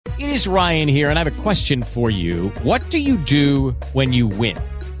It is Ryan here, and I have a question for you. What do you do when you win?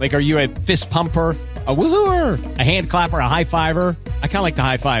 Like, are you a fist pumper, a woohooer, a hand clapper, a high fiver? I kind of like the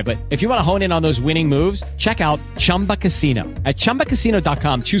high five, but if you want to hone in on those winning moves, check out Chumba Casino. At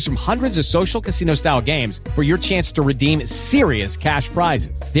ChumbaCasino.com, choose from hundreds of social casino-style games for your chance to redeem serious cash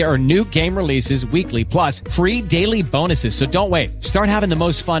prizes. There are new game releases weekly, plus free daily bonuses. So don't wait. Start having the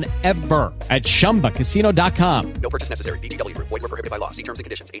most fun ever at ChumbaCasino.com. No purchase necessary. VGW. Void where prohibited by law. See terms and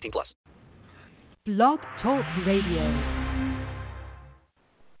conditions. 18+. Blog Talk Radio.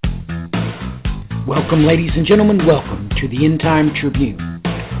 Welcome, ladies and gentlemen. Welcome to the End Time Tribune,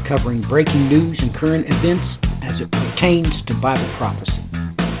 covering breaking news and current events as it pertains to Bible prophecy.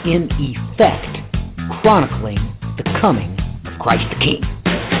 In effect, chronicling the coming of Christ the King.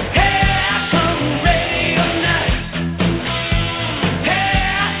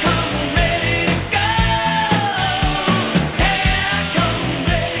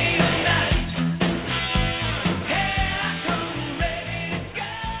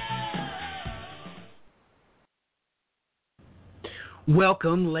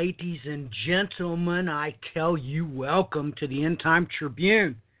 Welcome, ladies and gentlemen. I tell you, welcome to the End Time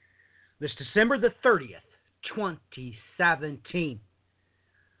Tribune. This December the 30th, 2017.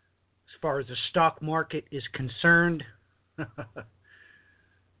 As far as the stock market is concerned,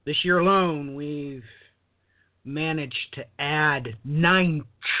 this year alone, we've managed to add $9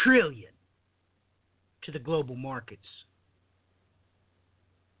 trillion to the global markets.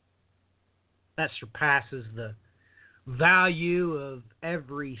 That surpasses the value of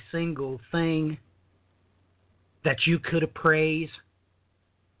every single thing that you could appraise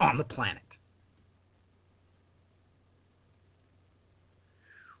on the planet.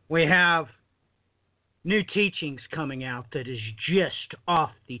 We have new teachings coming out that is just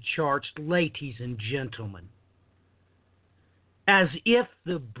off the charts, ladies and gentlemen. As if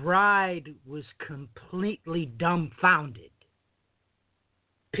the bride was completely dumbfounded.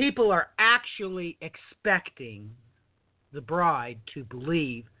 People are actually expecting the bride to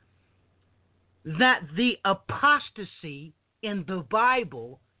believe that the apostasy in the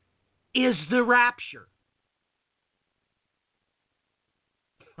Bible is the rapture.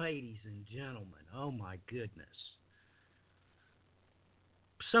 Ladies and gentlemen, oh my goodness.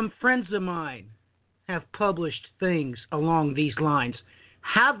 Some friends of mine have published things along these lines,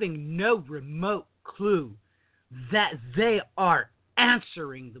 having no remote clue that they are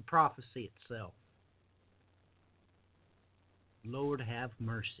answering the prophecy itself. Lord have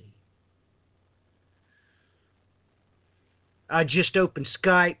mercy. I just opened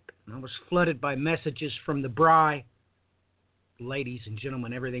Skype and I was flooded by messages from the Bri. Ladies and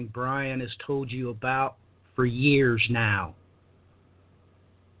gentlemen, everything Brian has told you about for years now.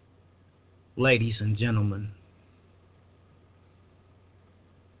 Ladies and gentlemen,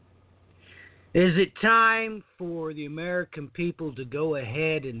 is it time for the American people to go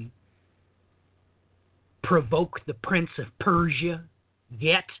ahead and provoke the Prince of Persia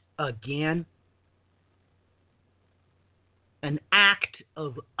yet again? An act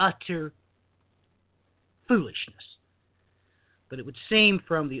of utter foolishness. But it would seem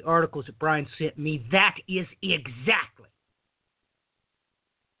from the articles that Brian sent me, that is exactly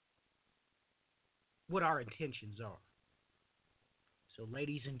what our intentions are. So,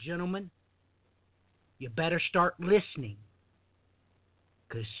 ladies and gentlemen, you better start listening,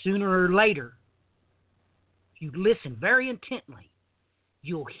 because sooner or later, you listen very intently,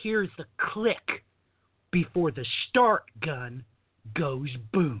 you'll hear the click before the start gun goes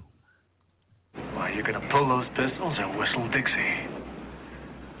boom. Why, you're gonna pull those pistols and whistle Dixie.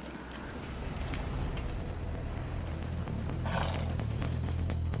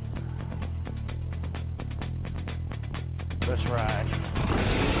 Let's ride.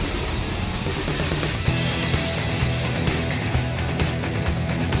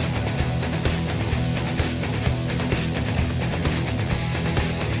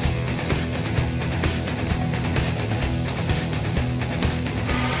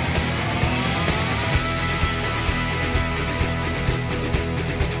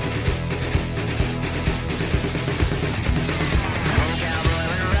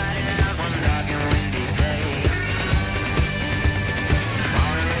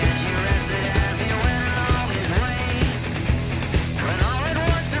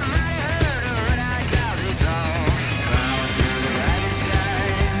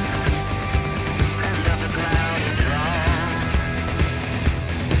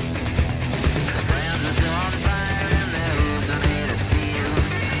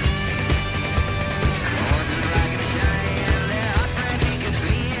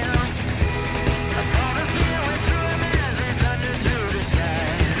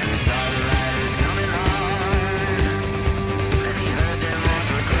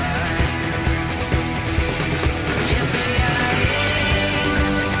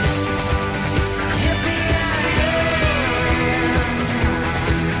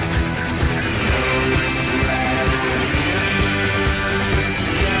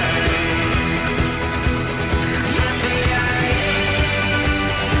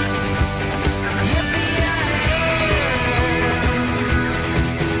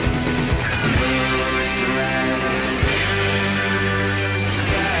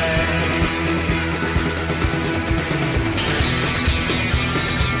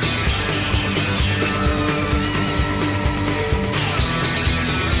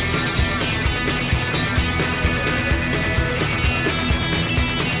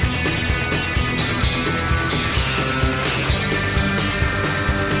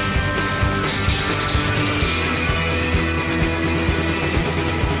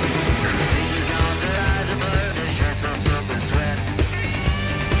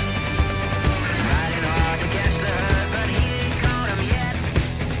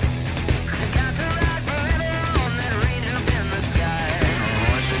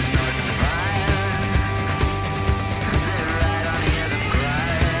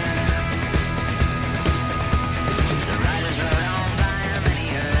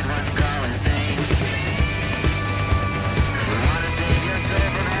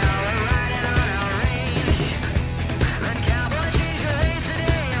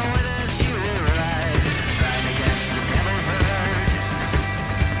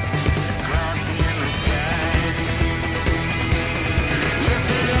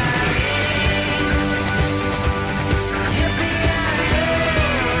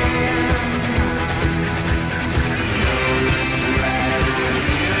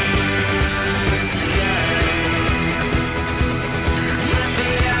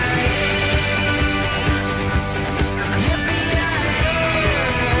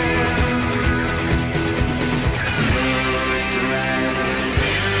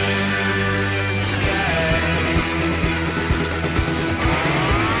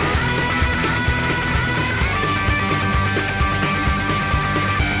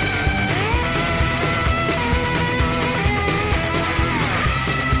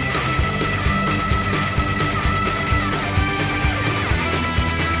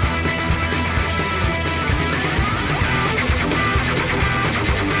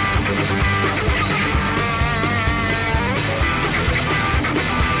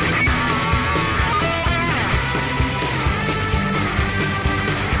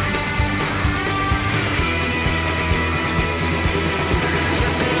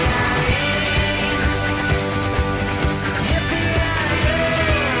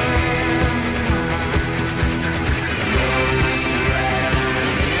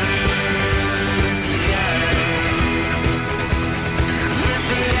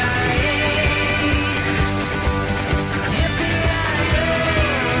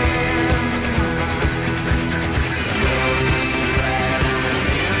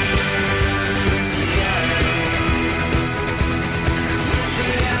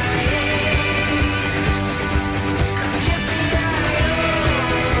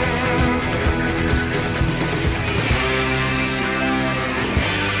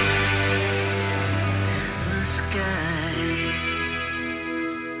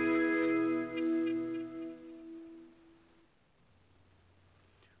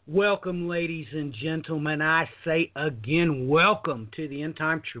 Welcome, ladies and gentlemen. I say again, welcome to the End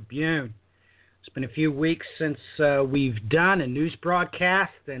Time Tribune. It's been a few weeks since we've done a news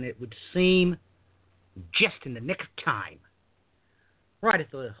broadcast, and it would seem just in the nick of time, right at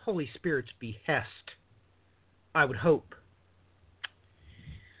the Holy Spirit's behest, I would hope.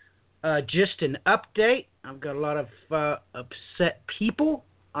 Just an update. I've got a lot of upset people.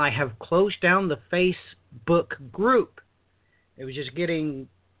 I have closed down the Facebook group. It was just getting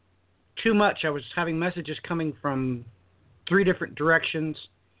too much. I was having messages coming from 3 different directions,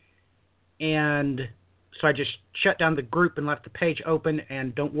 and so I just shut down the group and left the page open.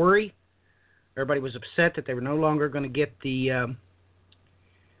 And don't worry, everybody was upset that they were no longer going to get the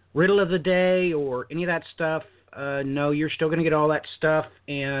riddle of the day or any of that stuff. No, you're still going to get all that stuff,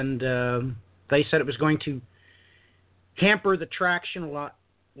 and they said it was going to hamper the traction. A lot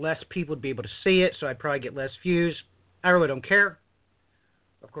less people would be able to see it, so I'd probably get less views. I really don't care.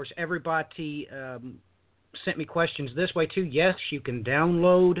 Of course, everybody sent me questions this way, too. Yes, you can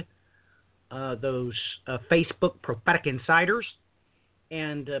download those Facebook prophetic insiders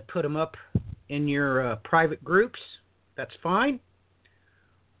and put them up in your private groups. That's fine.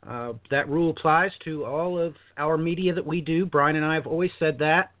 That rule applies to all of our media that we do. Brian and I have always said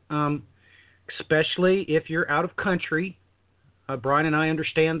that, especially if you're out of country. Brian and I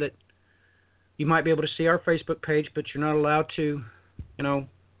understand that you might be able to see our Facebook page, but you're not allowed to,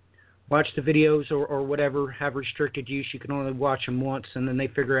 watch the videos or whatever, have restricted use. You can only watch them once, and then they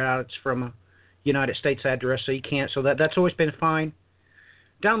figure out it's from a United States address, so you can't. So that's always been fine.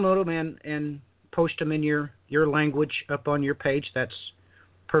 Download them and post them in your language up on your page. That's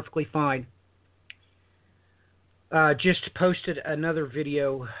perfectly fine. Just posted another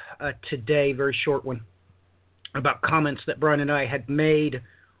video today, very short one, about comments that Brian and I had made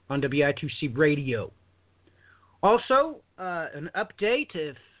on WI2C Radio. Also, an update,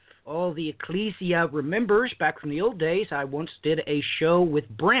 if all the Ecclesia remembers, back from the old days, I once did a show with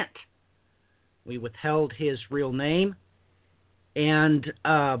Brent. We withheld his real name, and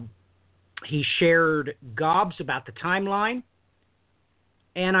he shared gobs about the timeline.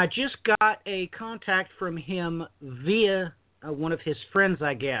 And I just got a contact from him via one of his friends,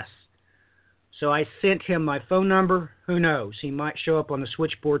 I guess. So I sent him my phone number. Who knows? He might show up on the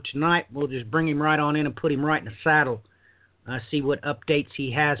switchboard tonight. We'll just bring him right on in and put him right in the saddle. See what updates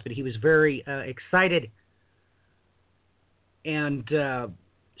he has. But he was very excited and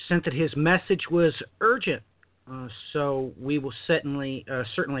sent that his message was urgent. So we will certainly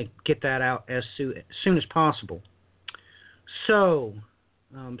get that out as soon as possible. So,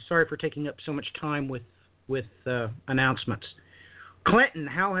 sorry for taking up so much time with announcements. Clinton,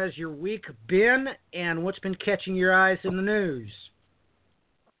 how has your week been, and what's been catching your eyes in the news?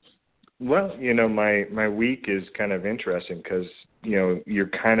 Well, my week is kind of interesting because, you're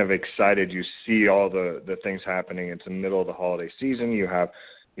kind of excited. You see all the things happening. It's the middle of the holiday season. You have,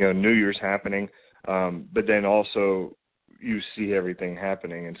 New Year's happening, but then also you see everything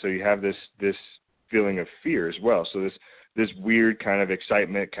happening. And so you have this feeling of fear as well. So this weird kind of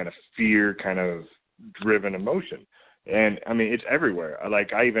excitement, kind of fear, kind of driven emotion. And, it's everywhere.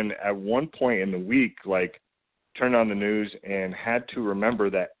 I even at one point in the week, turned on the news and had to remember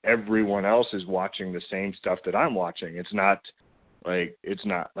that everyone else is watching the same stuff that I'm watching. It's not like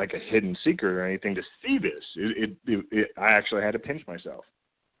a hidden secret or anything to see this. I actually had to pinch myself.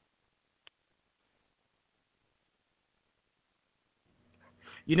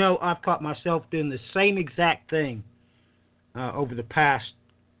 I've caught myself doing the same exact thing over the past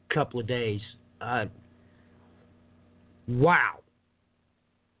couple of days. Wow.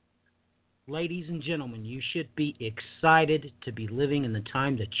 Ladies and gentlemen, you should be excited to be living in the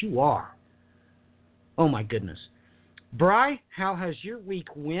time that you are. Oh, my goodness. Bri, how has your week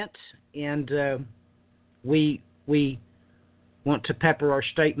went? And we want to pepper our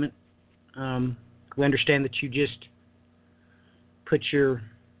statement. We understand that you just put your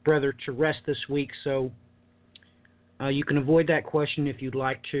brother to rest this week, so you can avoid that question if you'd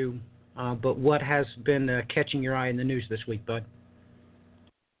like to. But what has been catching your eye in the news this week, bud?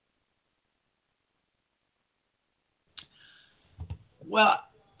 Well,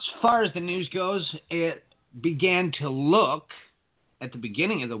 as far as the news goes, it began to look at the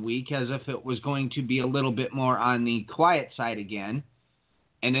beginning of the week as if it was going to be a little bit more on the quiet side again.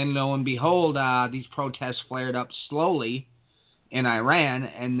 And then, lo and behold, these protests flared up slowly in Iran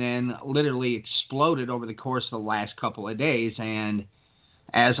and then literally exploded over the course of the last couple of days. And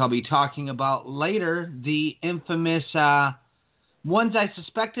as I'll be talking about later, the infamous ones I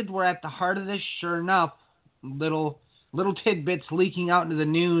suspected were at the heart of this. Sure enough, little tidbits leaking out into the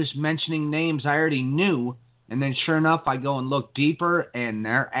news mentioning names I already knew And then sure enough, I go and look deeper, and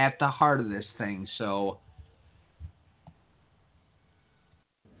they're at the heart of this thing. So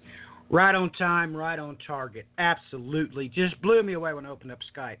right on time, right on target. Absolutely. Just blew me away when I opened up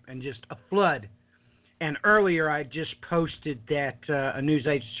Skype, and just a flood. And earlier I just posted that a news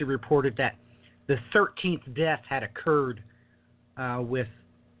agency reported that the 13th death had occurred with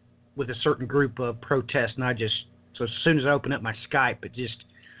a certain group of protests. And so as soon as I opened up my Skype, it just,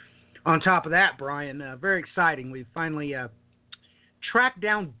 on top of that, Brian, very exciting. We finally tracked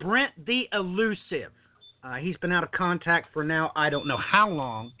down Brent the Elusive. He's been out of contact for now, I don't know how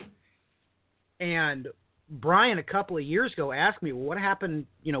long. And Brian, a couple of years ago, asked me, well, what happened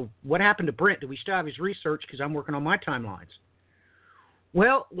to Brent? Do we still have his research? Because I'm working on my timelines.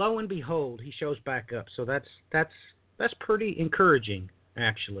 Well, lo and behold, he shows back up. So that's pretty encouraging,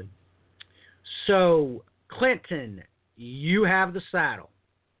 actually. So, Clinton, you have the saddle.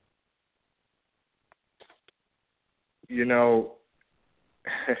 You know,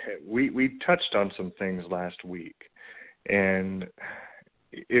 we touched on some things last week, and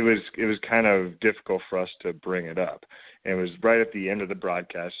it was kind of difficult for us to bring it up. And it was right at the end of the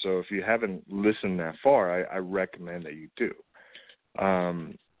broadcast, so if you haven't listened that far, I recommend that you do.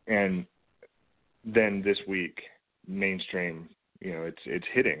 And then this week, mainstream, it's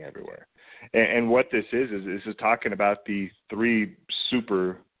hitting everywhere. And what this is talking about the 3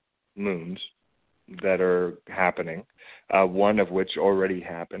 super moons that are happening, one of which already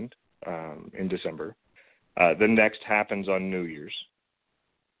happened in December. The next happens on New Year's.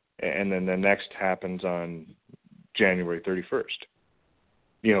 And then the next happens on January 31st.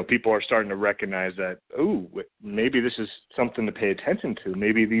 People are starting to recognize that, maybe this is something to pay attention to.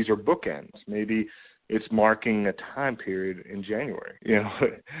 Maybe these are bookends. Maybe it's marking a time period in January.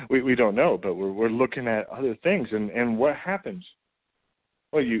 We don't know, but we're looking at other things. And what happens?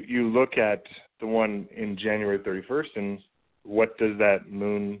 Well, you look at the one in January 31st, and what does that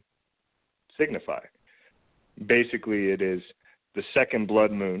moon signify? Basically, it is the second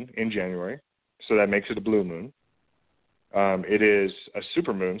blood moon in January, so that makes it a blue moon. It is a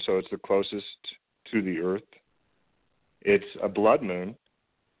supermoon, so it's the closest to the Earth. It's a blood moon,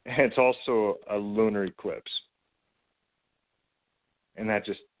 and it's also a lunar eclipse. And that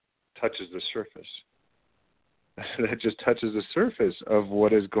just touches the surface. That just touches the surface of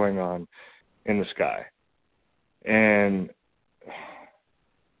what is going on in the sky. And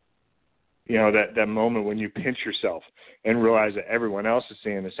that moment when you pinch yourself and realize that everyone else is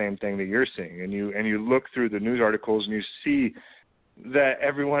seeing the same thing that you're seeing, and you look through the news articles and you see that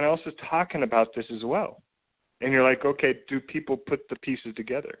everyone else is talking about this as well. And you're like, okay, do people put the pieces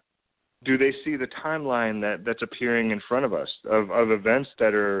together? Do they see the timeline that's appearing in front of us of events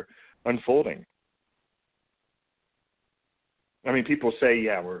that are unfolding? I mean, people say,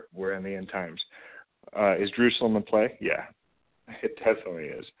 yeah, we're in the end times. Is Jerusalem in play? Yeah. It definitely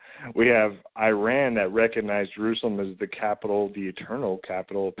is. We have Iran that recognized Jerusalem as the capital, the eternal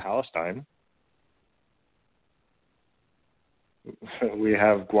capital of Palestine. We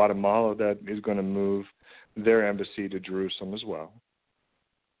have Guatemala that is going to move their embassy to Jerusalem as well.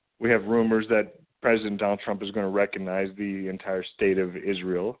 We have rumors that President Donald Trump is going to recognize the entire state of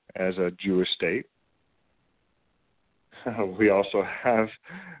Israel as a Jewish state. We also have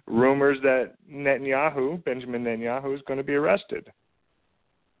rumors that Benjamin Netanyahu, is going to be arrested.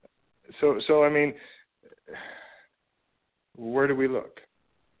 So I mean, where do we look?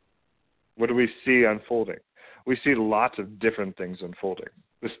 What do we see unfolding? We see lots of different things unfolding.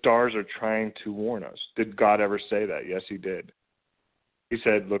 The stars are trying to warn us. Did God ever say that? Yes, he did. He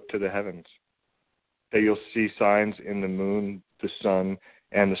said, look to the heavens, that you'll see signs in the moon, the sun,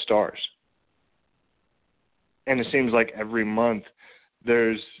 and the stars. And it seems like every month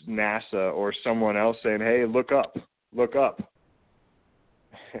there's NASA or someone else saying, hey, look up, look up.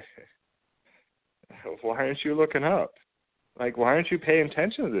 Why aren't you looking up? Like, why aren't you paying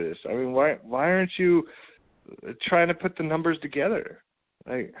attention to this? I mean, why aren't you trying to put the numbers together?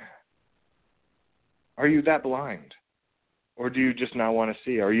 Like, are you that blind? Or do you just not want to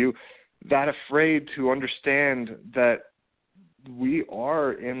see? Are you that afraid to understand that we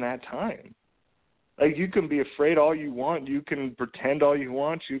are in that time? Like, you can be afraid all you want. You can pretend all you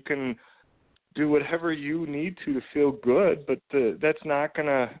want. You can do whatever you need to feel good, but that's not going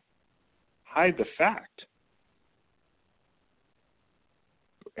to hide the fact.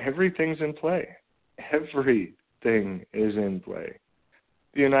 Everything's in play. Everything is in play.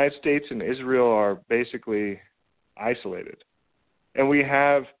 The United States and Israel are basically isolated. And we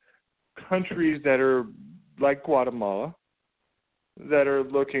have countries that are like Guatemala that are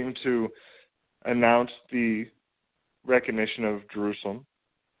looking to announce the recognition of Jerusalem.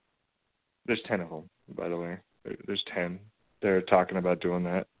 There's 10 of them. by the way. There's 10. They're talking about doing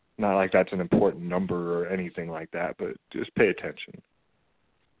that. Not like that's an important number or anything like that, but just pay attention.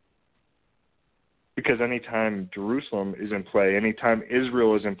 Because anytime Jerusalem is in play, anytime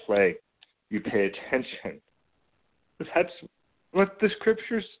Israel is in play, you pay attention. That's what the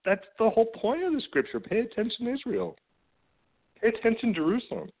scriptures, that's the whole point of the scripture. Pay attention to Israel. Pay attention to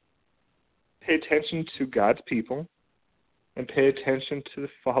Jerusalem. Pay attention to God's people, and pay attention to the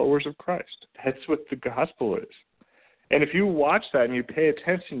followers of Christ. That's what the gospel is. And if you watch that and you pay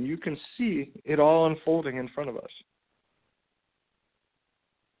attention, you can see it all unfolding in front of us.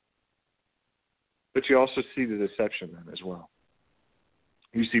 But you also see the deception then as well.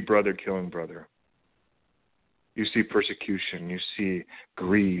 You see brother killing brother. You see persecution. You see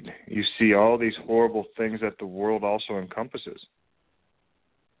greed. You see all these horrible things that the world also encompasses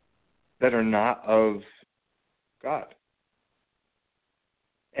that are not of God.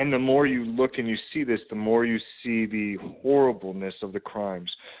 And the more you look and you see this, the more you see the horribleness of the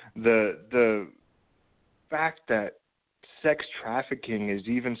crimes. The fact that sex trafficking is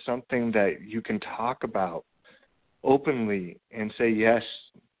even something that you can talk about openly and say, yes,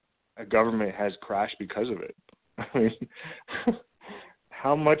 a government has crashed because of it. I mean,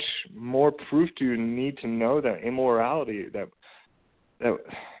 how much more proof do you need to know that immorality,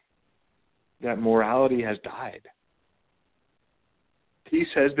 that morality has died? Peace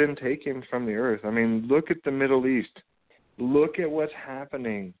has been taken from the earth. I mean, look at the Middle East. Look at what's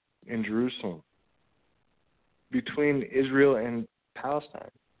happening in Jerusalem between Israel and Palestine,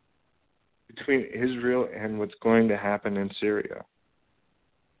 between Israel and what's going to happen in Syria,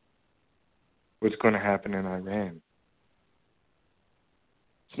 what's going to happen in Iran.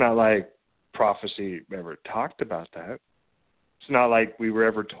 It's not like prophecy ever talked about that. It's not like we were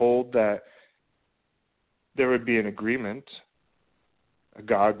ever told that there would be an agreement, a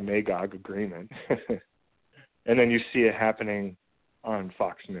Gog-Magog agreement. And then you see it happening on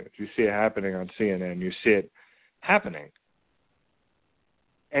Fox News. You see it happening on CNN. You see it happening.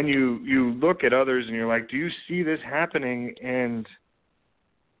 And you look at others and you're like, do you see this happening? And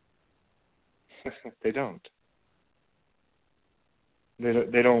they don't.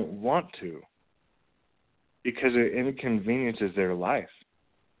 They don't want to, because it inconveniences their life.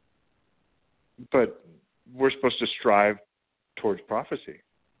 But we're supposed to strive towards prophecy.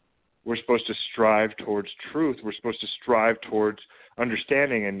 We're supposed to strive towards truth. We're supposed to strive towards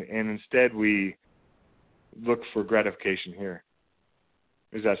understanding, and instead we look for gratification here.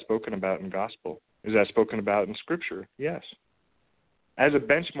 Is that spoken about in gospel? Is that spoken about in Scripture? Yes. As a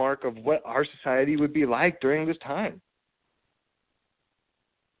benchmark of what our society would be like during this time.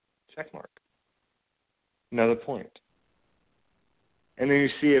 Check mark. Another point. And then you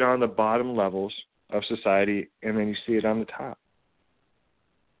see it on the bottom levels of society, and then you see it on the top.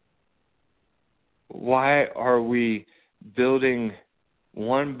 Why are we building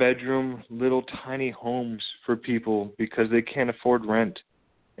one-bedroom little tiny homes for people because they can't afford rent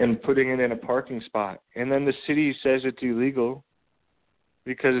and putting it in a parking spot? And then the city says it's illegal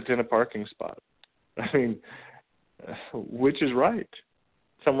because it's in a parking spot. I mean, which is right?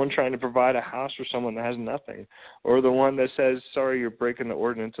 Someone trying to provide a house for someone that has nothing, or the one that says, sorry, you're breaking the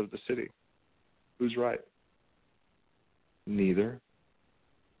ordinance of the city? Who's right? Neither.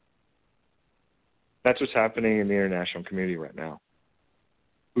 That's what's happening in the international community right now.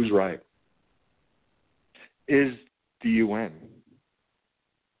 Who's right? Is the UN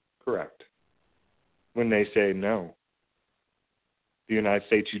correct when they say no? The United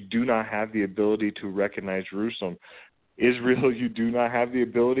States, you do not have the ability to recognize Jerusalem. Israel, you do not have the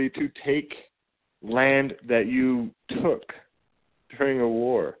ability to take land that you took during a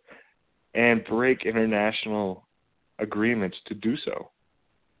war and break international agreements to do so.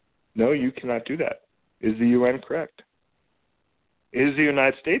 No, you cannot do that. Is the UN correct? Is the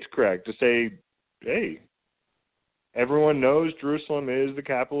United States correct to say, hey, everyone knows Jerusalem is the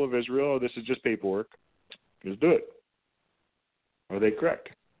capital of Israel, this is just paperwork, just do it? Are they correct?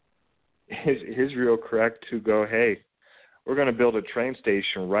 Is Israel correct to go, hey, we're going to build a train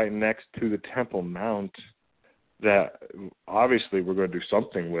station right next to the Temple Mount that obviously we're going to do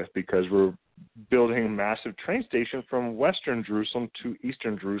something with, because we're building a massive train station from western Jerusalem to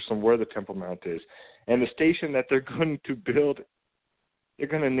eastern Jerusalem where the Temple Mount is. And the station that they're going to build, they're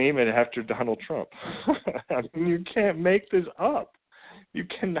going to name it after Donald Trump. I mean, you can't make this up. You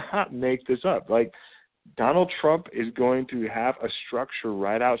cannot make this up. Like, Donald Trump is going to have a structure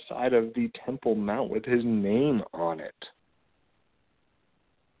right outside of the Temple Mount with his name on it.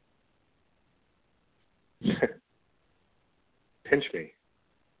 Pinch me.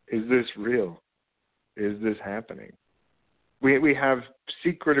 Is this real? Is this happening? We have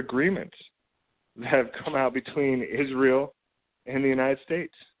secret agreements that have come out between Israel and the United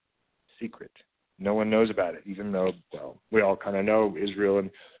States. Secret. No one knows about it, even though, well, we all kind of know Israel and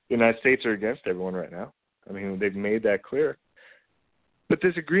the United States are against everyone right now. I mean, they've made that clear. But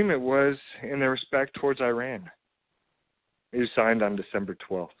this agreement was in their respect towards Iran. It was signed on December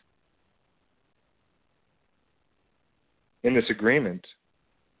 12th. In this agreement,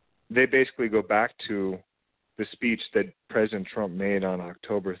 they basically go back to the speech that President Trump made on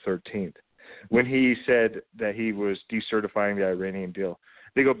October 13th when he said that he was decertifying the Iranian deal.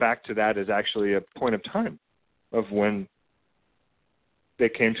 They go back to that as actually a point of time of when they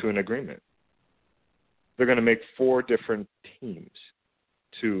came to an agreement. They're going to make 4 different teams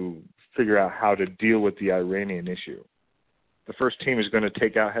to figure out how to deal with the Iranian issue. The first team is going to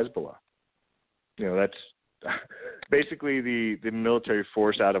take out Hezbollah. You know, that's basically the military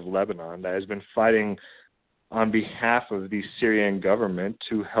force out of Lebanon that has been fighting on behalf of the Syrian government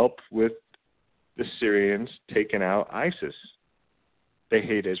to help with the Syrians taking out ISIS. They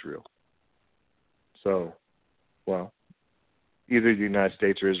hate Israel. So, well, either the United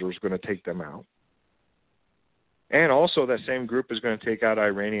States or Israel is going to take them out. And also that same group is going to take out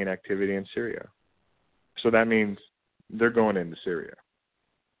Iranian activity in Syria. So that means they're going into Syria.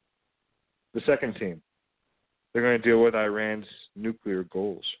 The second team, they're going to deal with Iran's nuclear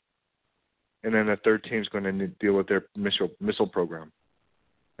goals. And then the third team is going to deal with their missile program.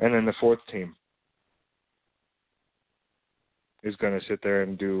 And then the fourth team is going to sit there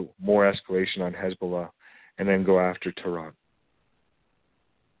and do more escalation on Hezbollah and then go after Tehran.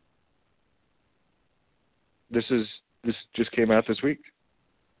 This just came out this week.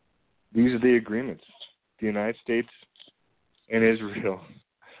 These are the agreements. The United States and Israel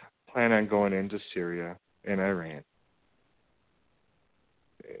plan on going into Syria and Iran.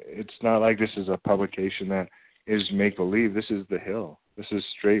 It's not like this is a publication that is make-believe. This is the Hill. This is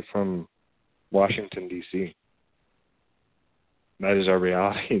straight from Washington, D.C. That is our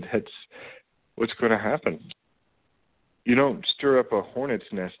reality. That's what's going to happen. You don't stir up a hornet's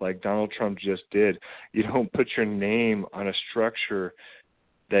nest like Donald Trump just did. You don't put your name on a structure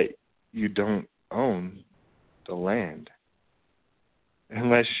that you don't own the land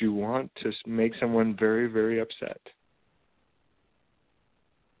unless you want to make someone very, very upset.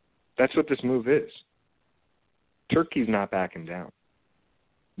 That's what this move is. Turkey's not backing down.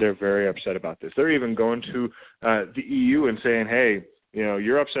 They're very upset about this. They're even going to the EU and saying, hey, you know,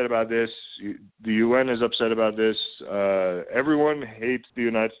 you're upset about this. The UN is upset about this. Everyone hates the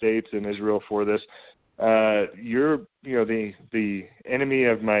United States and Israel for this. You're, you know, the enemy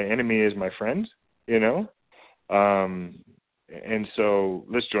of my enemy is my friend, you know. And so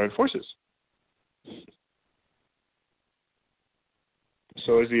let's join forces.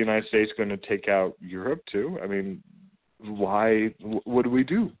 So is the United States going to take out Europe too? I mean, why? What do we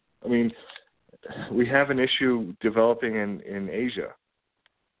do? I mean, we have an issue developing in Asia,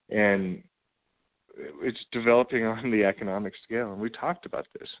 and it's developing on the economic scale. And we talked about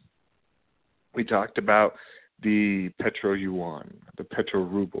this. We talked about the petro yuan, the petro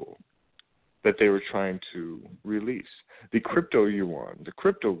ruble that they were trying to release, the crypto yuan, the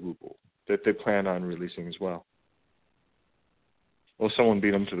crypto ruble that they plan on releasing as well. Well, someone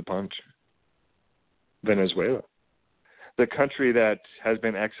beat them to the punch. Venezuela. The country that has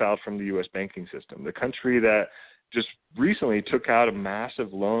been exiled from the U.S. banking system. The country that just recently took out a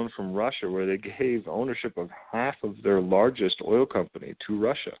massive loan from Russia where they gave ownership of half of their largest oil company to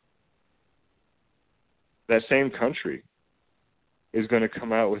Russia. That same country is going to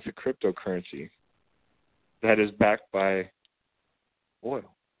come out with a cryptocurrency that is backed by oil.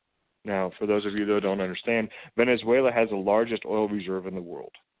 Now, for those of you that don't understand, Venezuela has the largest oil reserve in the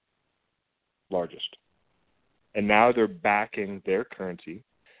world. Largest. And now they're backing their currency,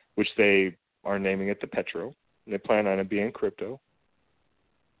 which they are naming it the petro. And they plan on it being crypto.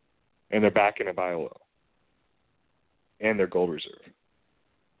 And they're backing it by oil. And their gold reserve.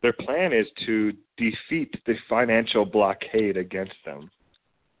 Their plan is to defeat the financial blockade against them.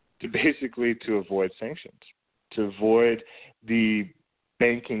 To avoid sanctions. To avoid the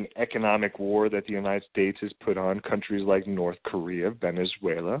banking economic war that the United States has put on countries like North Korea,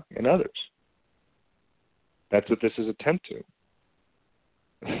 Venezuela, and others. That's what this is an attempt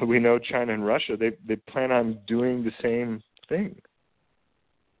to. We know China and Russia, they plan on doing the same thing.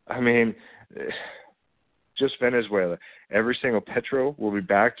 I mean, just Venezuela. Every single petro will be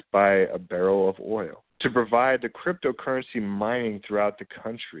backed by a barrel of oil to provide the cryptocurrency mining throughout the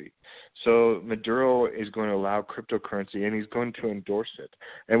country. So Maduro is going to allow cryptocurrency, and he's going to endorse it.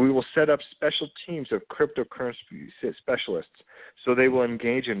 And we will set up special teams of cryptocurrency specialists so they will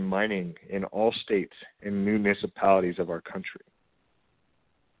engage in mining in all states and municipalities of our country.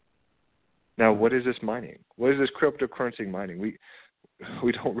 Now, what is this mining? What is this cryptocurrency mining?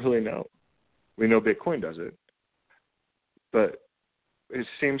 We don't really know. We know Bitcoin does it. But it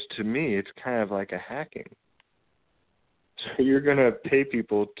seems to me it's kind of like a hacking. So you're going to pay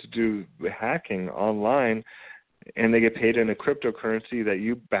people to do hacking online, and they get paid in a cryptocurrency that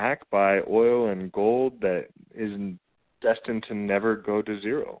you back by oil and gold that is destined to never go to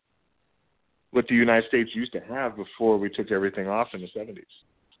zero. What the United States used to have before we took everything off in the 70s.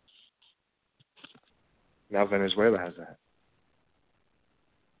 Now Venezuela has that.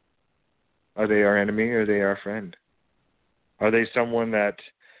 Are they our enemy or are they our friend? Are they someone that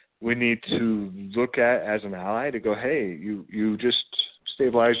we need to look at as an ally to go, hey, you just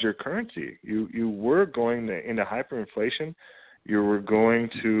stabilized your currency. You were going into hyperinflation. You were going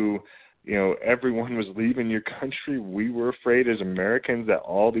to, everyone was leaving your country. We were afraid as Americans that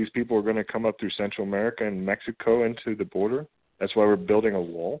all these people were going to come up through Central America and Mexico into the border. That's why we're building a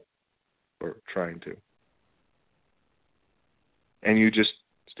wall. We're trying to. And you just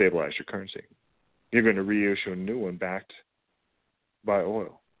stabilize your currency. You're going to reissue a new one backed by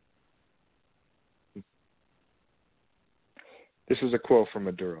oil. This is a quote from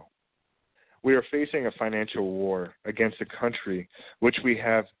Maduro. We are facing a financial war against a country which we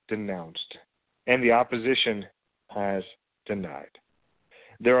have denounced, and the opposition has denied.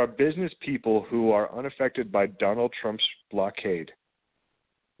 There are business people who are unaffected by Donald Trump's blockade.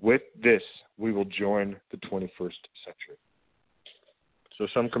 With this, we will join the 21st century. So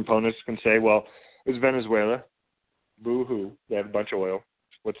some components can say, well, it's Venezuela. Boo-hoo. They have a bunch of oil.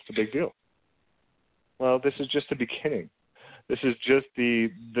 What's the big deal? Well, this is just the beginning. This is just the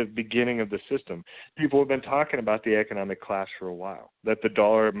beginning of the system. People have been talking about the economic collapse for a while, that the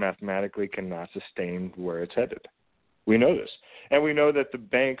dollar mathematically cannot sustain where it's headed. We know this. And we know that the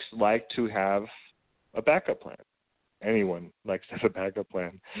banks like to have a backup plan. Anyone likes to have a backup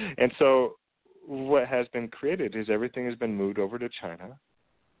plan. And so what has been created is everything has been moved over to China.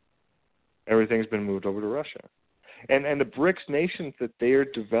 Everything's been moved over to Russia. And the BRICS nations that they are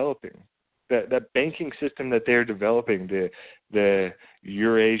developing, that banking system that they're developing, the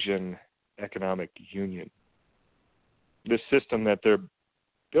Eurasian Economic Union, the system that they're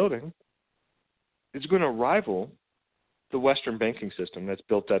building is going to rival the Western banking system that's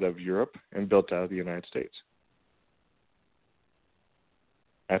built out of Europe and built out of the United States.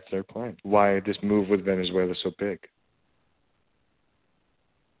 That's their plan. Why this move with Venezuela is so big.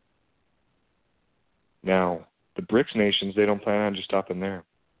 Now, the BRICS nations, they don't plan on just stopping there.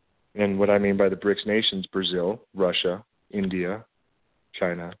 And what I mean by the BRICS nations, Brazil, Russia, India,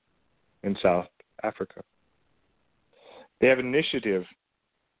 China, and South Africa. They have an initiative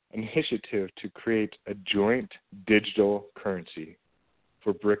to create a joint digital currency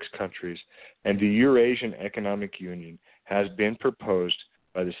for BRICS countries, and the Eurasian Economic Union has been proposed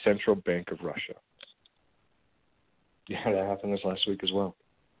by the Central Bank of Russia. Yeah, that happened this last week as well.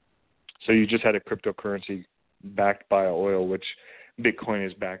 So you just had a cryptocurrency backed by oil, which Bitcoin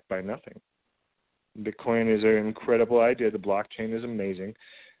is backed by nothing. Bitcoin is an incredible idea. The blockchain is amazing.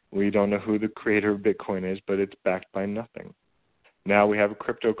 We don't know who the creator of Bitcoin is, but it's backed by nothing. Now we have a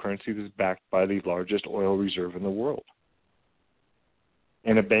cryptocurrency that's backed by the largest oil reserve in the world.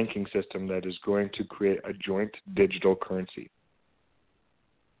 And a banking system that is going to create a joint digital currency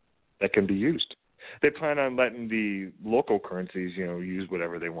that can be used. They plan on letting the local currencies, use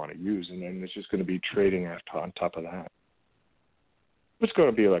whatever they want to use, and then it's just going to be trading on top of that. It's going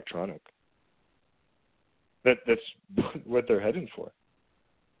to be electronic. That's what they're heading for.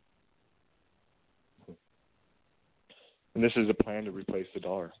 And this is a plan to replace the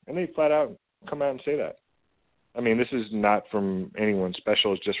dollar. And they flat out come out and say that. I mean, this is not from anyone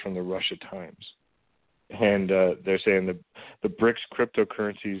special. It's just from the Russia Times. And they're saying the BRICS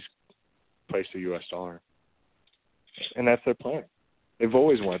cryptocurrencies replace the U.S. dollar. And that's their plan. They've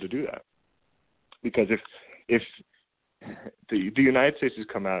always wanted to do that. Because if the United States has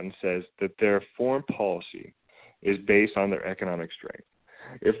come out and says that their foreign policy is based on their economic strength.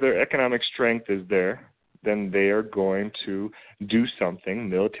 If their economic strength is there, then they are going to do something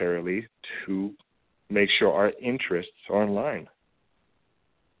militarily to make sure our interests are in line.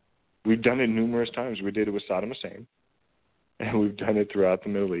 We've done it numerous times. We did it with Saddam Hussein, and we've done it throughout the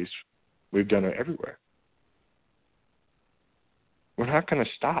Middle East. We've done it everywhere. We're not going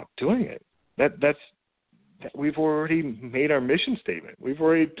to stop doing it. We've already made our mission statement. We've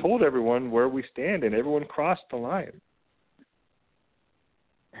already told everyone where we stand, and everyone crossed the line.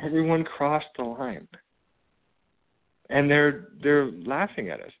 Everyone crossed the line. And they're laughing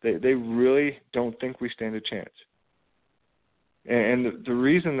at us. They really don't think we stand a chance. And the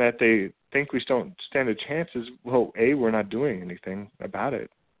reason that they think we don't stand a chance is, well, A, we're not doing anything about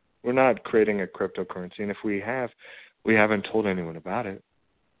it. We're not creating a cryptocurrency, and if we have, we haven't told anyone about it.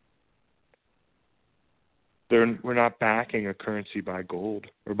 We're not backing a currency by gold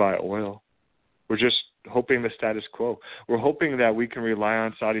or by oil. We're just hoping the status quo. We're hoping that we can rely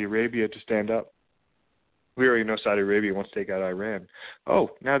on Saudi Arabia to stand up. We already know Saudi Arabia wants to take out Iran.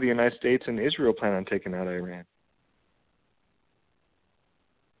 Oh, now the United States and Israel plan on taking out Iran.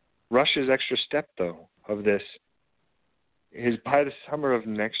 Russia's extra step, though, of this is by the summer of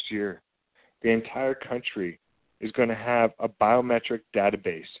next year, the entire country is going to have a biometric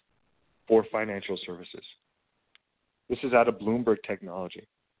database for financial services. This is out of Bloomberg Technology.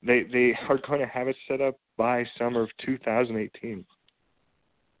 They are going to have it set up by summer of 2018.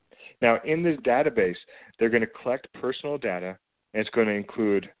 Now, in this database, they're going to collect personal data, and it's going to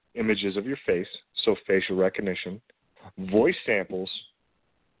include images of your face, so facial recognition, voice samples,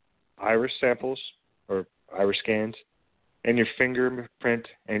 iris samples, or iris scans, and your fingerprint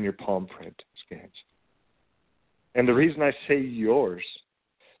and your palm print scans. And the reason I say yours,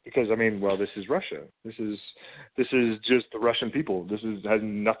 because this is Russia. This is just the Russian people. This has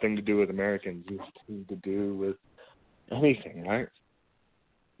nothing to do with Americans. It's nothing to do with anything, right?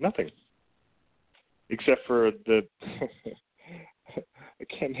 Nothing. Except for the I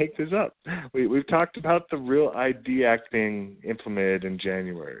can't make this up. We've talked about the Real ID Act being implemented in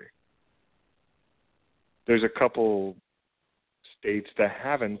January. There's a couple states that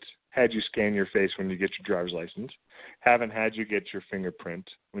haven't had you scan your face when you get your driver's license, haven't had you get your fingerprint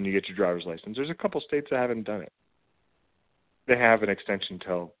when you get your driver's license. There's a couple states that haven't done it. They have an extension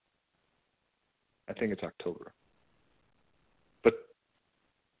till, I think it's October. But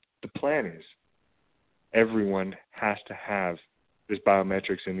the plan is everyone has to have this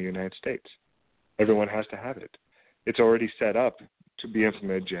biometrics in the United States. Everyone has to have it. It's already set up to be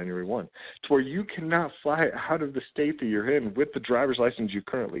implemented January 1, to where you cannot fly out of the state that you're in with the driver's license you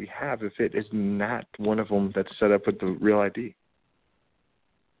currently have if it is not one of them that's set up with the Real ID.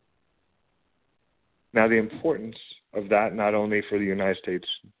 Now, the importance of that, not only for the United States'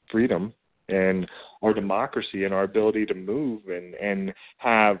 freedom and our democracy and our ability to move and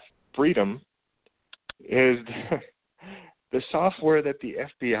have freedom, is the software that the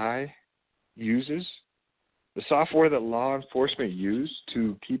FBI uses, the software that law enforcement use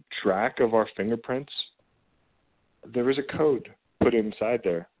to keep track of our fingerprints. There is a code put inside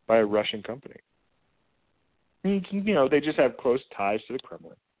there by a Russian company. They just have close ties to the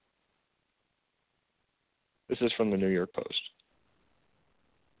Kremlin. This is from the New York Post.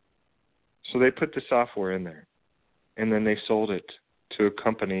 So they put the software in there, and then they sold it to a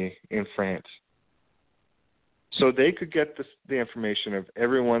company in France. So they could get the information of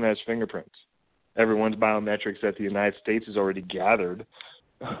everyone that has fingerprints, everyone's biometrics that the United States has already gathered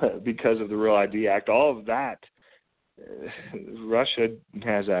because of the Real ID Act. All of that Russia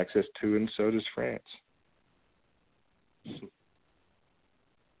has access to, and so does France.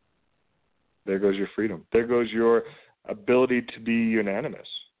 There goes your freedom. There goes your ability to be unanimous.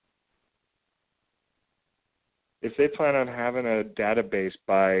 If they plan on having a database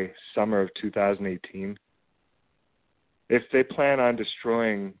by summer of 2018, if they plan on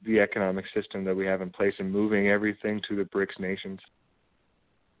destroying the economic system that we have in place and moving everything to the BRICS nations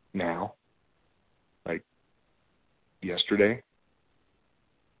now, like yesterday,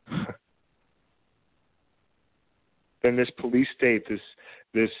 then this police state,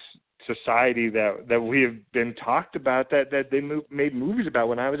 this society that we have been talked about, that they made movies about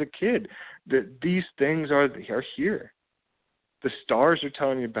when I was a kid, that these things are here. The stars are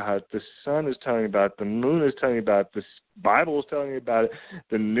telling you about it. The sun is telling you about it. The moon is telling you about it. The Bible is telling you about it.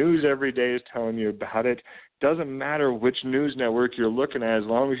 The news every day is telling you about it. Doesn't matter which news network you're looking at, as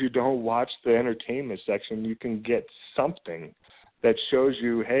long as you don't watch the entertainment section, you can get something that shows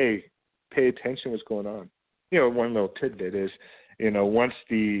you, hey, pay attention to what's going on. One little tidbit is, once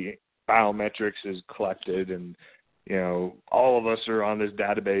the biometrics is collected and, all of us are on this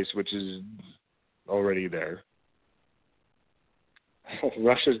database, which is already there,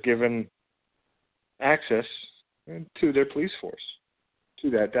 Russia's given access to their police force, to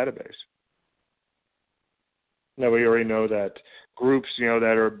that database. Now, we already know that groups, that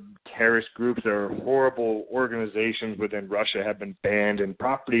are terrorist groups, that are horrible organizations within Russia, have been banned and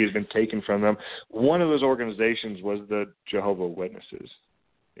property has been taken from them. One of those organizations was the Jehovah's Witnesses.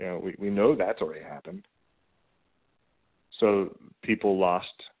 We know that's already happened. So people lost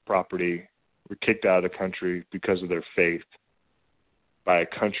property, were kicked out of the country because of their faith, by a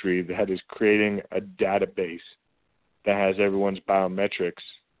country that is creating a database that has everyone's biometrics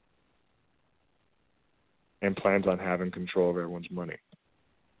and plans on having control of everyone's money.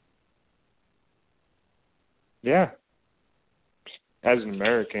 Yeah. as an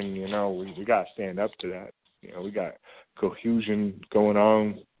American, we got to stand up to that. We got cohesion going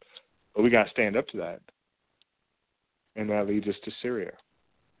on, but we got to stand up to that. And that leads us to Syria.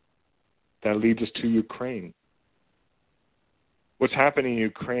 That leads us to Ukraine. What's happening in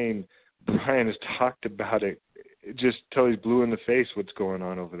Ukraine, Brian has talked about it just till he's blue in the face what's going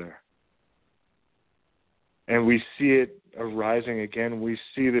on over there. And we see it arising again. We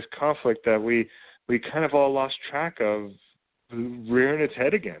see this conflict that we kind of all lost track of rearing its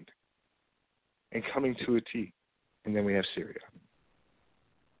head again and coming to a T. And then we have Syria.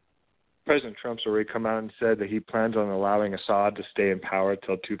 President Trump's already come out and said that he plans on allowing Assad to stay in power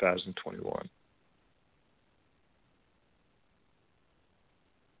till 2021.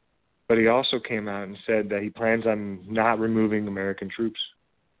 But he also came out and said that he plans on not removing American troops.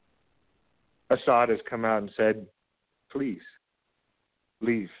 Assad has come out and said, please,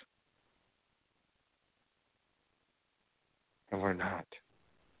 leave. And we're not.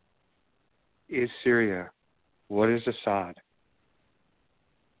 Is Syria? What is Assad?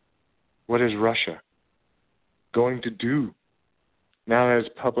 What is Russia going to do now that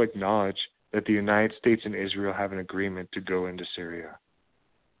it's public knowledge that the United States and Israel have an agreement to go into Syria?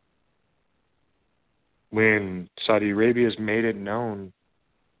 When Saudi Arabia has made it known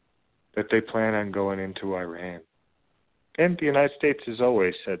that they plan on going into Iran. And the United States has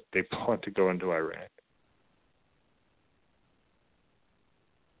always said they want to go into Iran.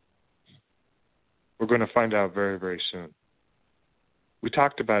 We're going to find out very, very soon. We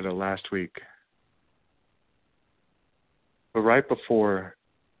talked about it last week. But right before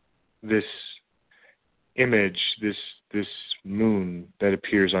this image, this moon that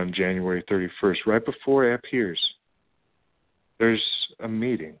appears on January 31st, right before it appears, there's a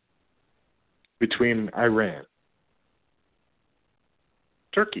meeting between Iran,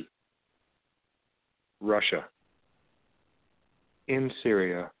 Turkey, Russia, in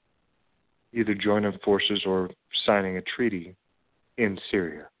Syria, either joining forces or signing a treaty in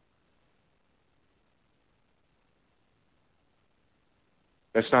Syria.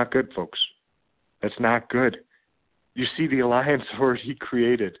 That's not good, folks. That's not good. You see the alliance already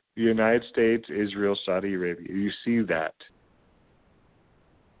created. The United States, Israel, Saudi Arabia. You see that.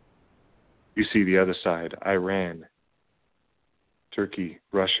 You see the other side, Iran, Turkey,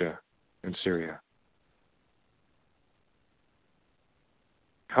 Russia, and Syria.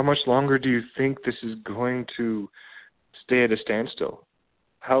 How much longer do you think this is going to stay at a standstill?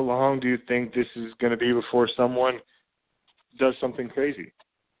 How long do you think this is going to be before someone does something crazy?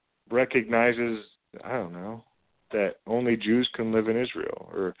 Recognizes, I don't know, that only Jews can live in Israel,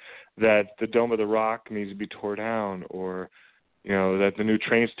 or that the Dome of the Rock needs to be torn down, or that the new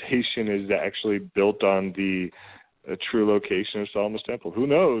train station is actually built on the true location of Solomon's Temple. Who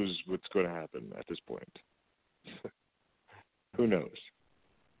knows what's going to happen at this point? Who knows?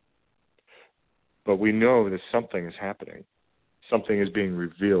 But we know that something is happening. Something is being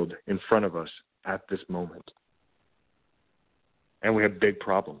revealed in front of us at this moment. And we have big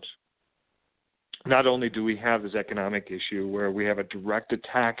problems. Not only do we have this economic issue where we have a direct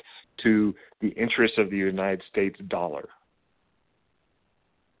attack to the interests of the United States dollar.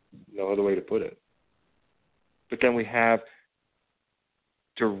 No other way to put it. But then we have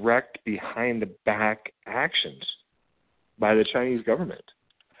direct behind-the-back actions by the Chinese government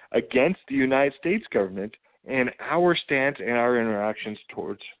against the United States government and our stance and our interactions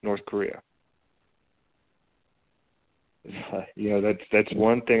towards North Korea. That's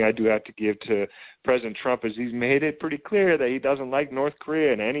one thing I do have to give to President Trump is he's made it pretty clear that he doesn't like North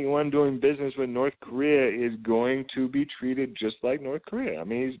Korea, and anyone doing business with North Korea is going to be treated just like North Korea. I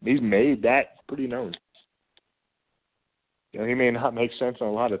mean, he's made that pretty known. He may not make sense on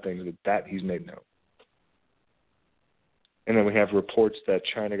a lot of things, but that he's made known. And then we have reports that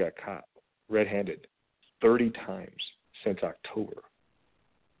China got caught red-handed 30 times since October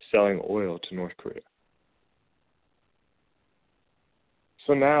selling oil to North Korea.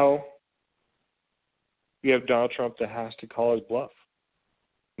 So now we have Donald Trump that has to call his bluff.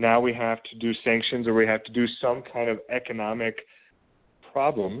 Now we have to do sanctions, or we have to do some kind of economic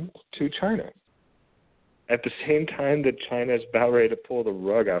problem to China. At the same time that China is about ready to pull the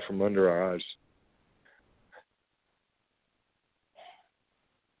rug out from under our eyes.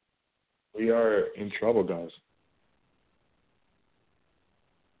 We are in trouble, guys.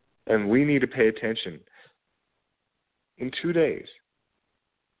 And we need to pay attention. In 2 days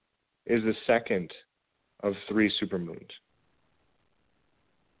is the second of 3 supermoons.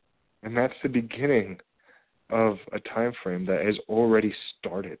 And that's the beginning of a time frame that has already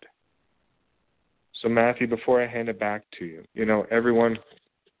started. So, Matthew, before I hand it back to you, everyone,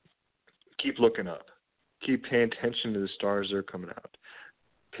 keep looking up. keep paying attention to the stars that are coming out.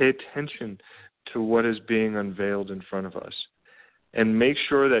 Pay attention to what is being unveiled in front of us. And make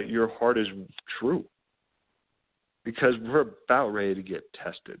sure that your heart is true. Because we're about ready to get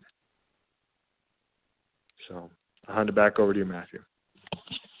tested. So I'll hand it back over to you, Matthew.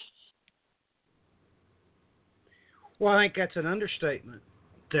 Well, I think that's an understatement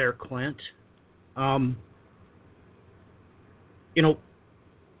there, Clint.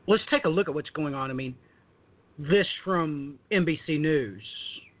 Let's take a look at what's going on. I mean, this from NBC News.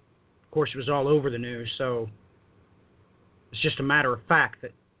 Of course, it was all over the news, so it's just a matter of fact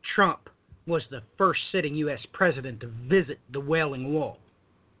that Trump was the first sitting U.S. president to visit the Wailing Wall.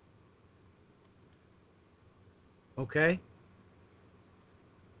 Okay?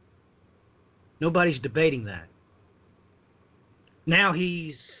 Nobody's debating that. Now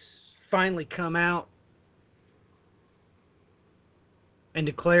he's finally come out and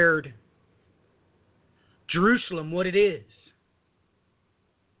declared Jerusalem what it is.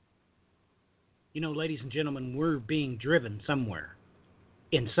 You know, ladies and gentlemen, we're being driven somewhere,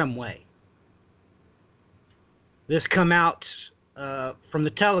 in some way. This come out from the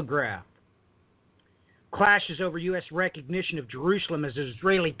Telegraph. Clashes over U.S. recognition of Jerusalem as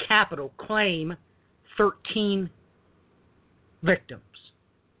Israeli capital claim 13 victims.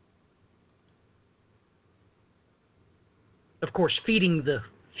 Of course, feeding the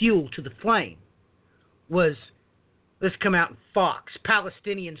fuel to the flame was this come out in Fox.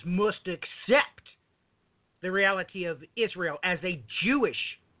 Palestinians must accept the reality of Israel as a Jewish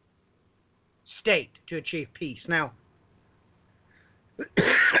state to achieve peace. Now,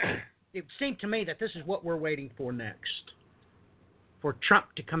 it seemed to me that this is what we're waiting for next. For Trump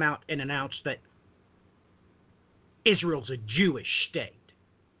to come out and announce that Israel's a Jewish state.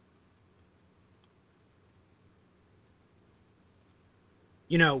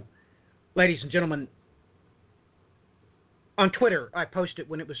 You know, ladies and gentlemen, on Twitter, I posted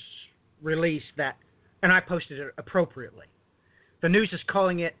when it was released that, and I posted it appropriately. The news is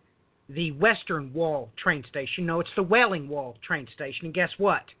calling it the Western Wall train station. No, it's the Wailing Wall train station. And guess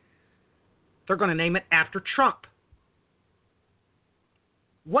what? They're going to name it after Trump.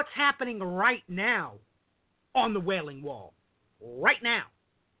 What's happening right now on the Wailing Wall? Right now.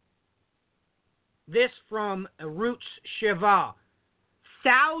 This from Roots Shiva.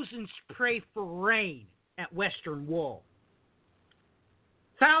 Thousands pray for rain at Western Wall.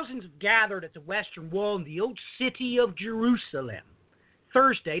 Thousands have gathered at the Western Wall in the old city of Jerusalem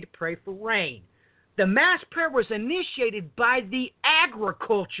Thursday to pray for rain. The mass prayer was initiated by the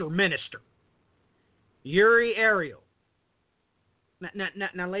agriculture minister, Uri Ariel.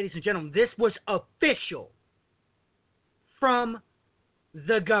 Now, ladies and gentlemen, this was official from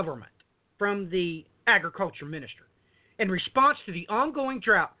the government, from the agriculture minister. In response to the ongoing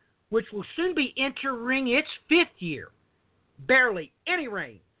drought, which will soon be entering its 5th year, barely any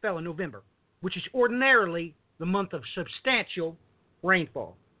rain fell in November, which is ordinarily the month of substantial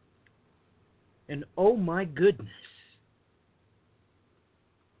rainfall. And oh my goodness.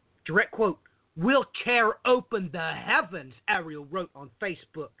 Direct quote, "We'll tear open the heavens," Ariel wrote on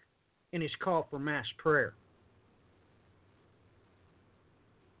Facebook in his call for mass prayer.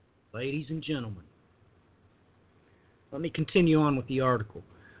 Ladies and gentlemen, let me continue on with the article.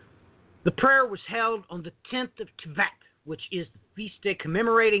 The prayer was held on the 10th of Tevet, which is the feast day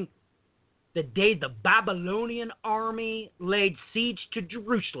commemorating the day the Babylonian army laid siege to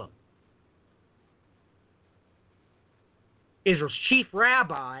Jerusalem. Israel's chief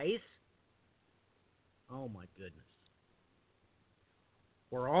rabbis, oh my goodness,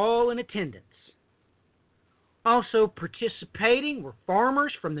 were all in attendance. Also participating were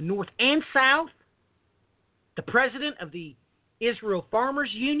farmers from the north and south, the president of the Israel Farmers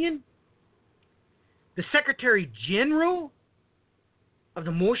Union, the Secretary General of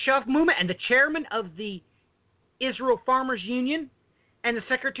the Moshav Movement, and the chairman of the Israel Farmers Union, and the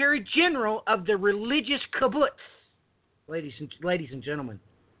Secretary General of the Religious Kibbutz. Ladies and gentlemen,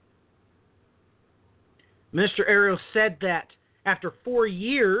 Mr. Ariel said that after 4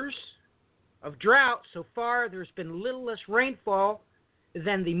 years of drought, so far there's been little less rainfall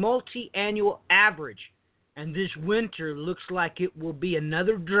than the multi-annual average. And this winter looks like it will be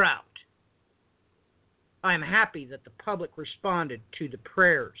another drought. I am happy that the public responded to the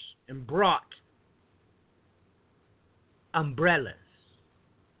prayers and brought umbrellas.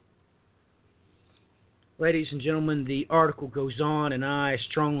 Ladies and gentlemen, the article goes on, and I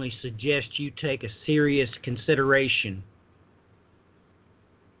strongly suggest you take a serious consideration.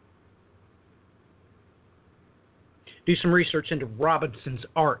 Do some research into Robinson's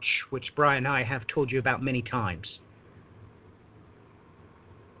Arch, which Brian and I have told you about many times.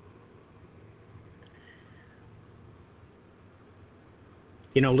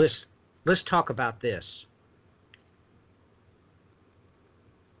 You know, let's talk about this.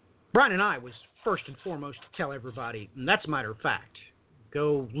 Brian and I was first and foremost to tell everybody, and that's a matter of fact,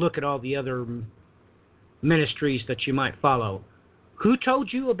 go look at all the other ministries that you might follow. Who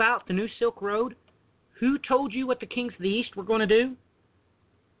told you about the new Silk Road? Who told you what the Kings of the East were going to do?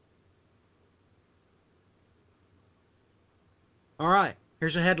 All right,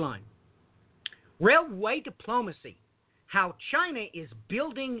 here's a headline. Railway diplomacy. How China is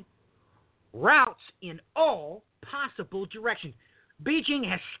building routes in all possible directions. Beijing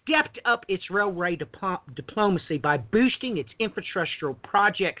has stepped up its railway diplomacy by boosting its infrastructural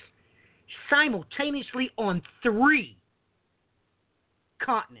projects simultaneously on 3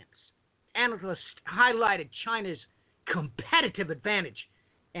 continents. Analysts highlighted China's competitive advantage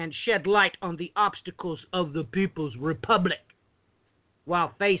and shed light on the obstacles of the People's Republic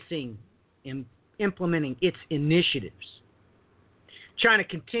while implementing its initiatives. China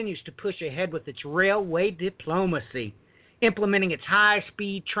continues to push ahead with its railway diplomacy, implementing its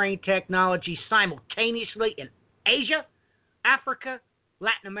high-speed train technology simultaneously in Asia, Africa,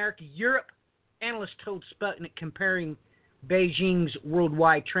 Latin America, Europe. Analysts told Sputnik comparing Beijing's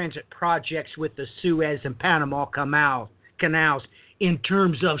worldwide transit projects with the Suez and Panama canals in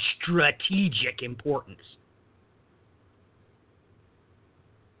terms of strategic importance.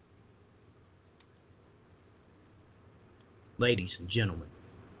 Ladies and gentlemen,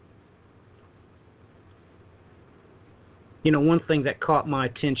 you know, one thing that caught my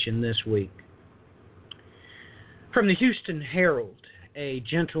attention this week, from the Houston Herald, a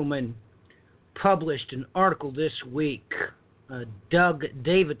gentleman published an article this week, Doug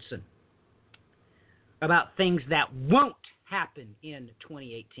Davidson, about things that won't happen in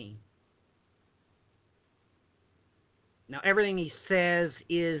 2018. Now, everything he says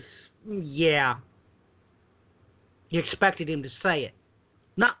is, yeah, you expected him to say it,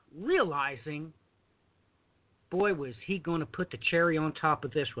 not realizing, boy, was he going to put the cherry on top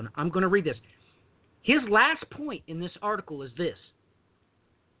of this one. I'm going to read this. His last point in this article is this.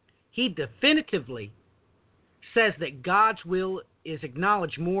 He definitively says that God's will is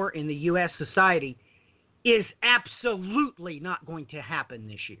acknowledged more in the U.S. society is absolutely not going to happen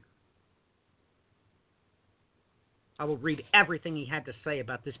this year. I will read everything he had to say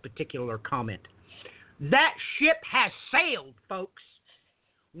about this particular comment. That ship has sailed, folks.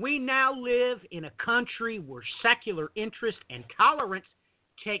 We now live in a country where secular interest and tolerance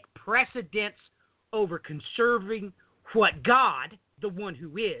take precedence over conserving what God, the one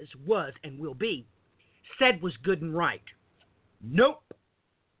who is, was, and will be, said was good and right. Nope.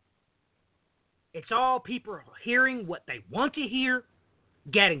 It's all people hearing what they want to hear,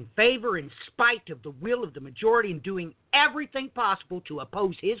 getting favor in spite of the will of the majority, and doing everything possible to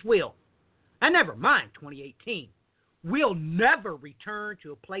oppose his will. And never mind 2018. We'll never return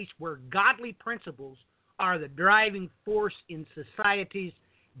to a place where godly principles are the driving force in society's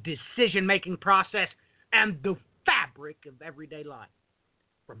decision-making process and the fabric of everyday life.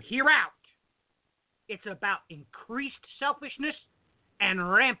 From here out, it's about increased selfishness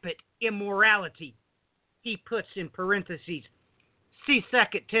and rampant immorality. He puts in parentheses, see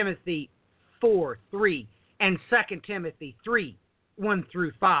 2 Timothy 4:3 and 2 Timothy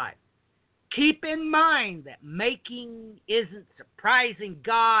 3:1-5. Keep in mind that making isn't surprising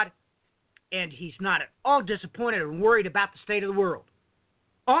God, and he's not at all disappointed and worried about the state of the world.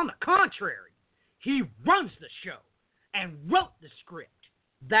 On the contrary, he runs the show and wrote the script.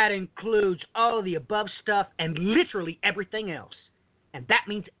 That includes all of the above stuff and literally everything else. And that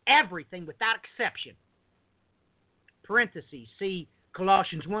means everything without exception. Parentheses, see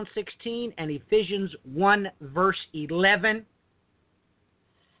Colossians 1:16 and Ephesians 1:11.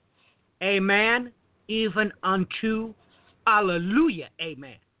 Amen, even unto hallelujah,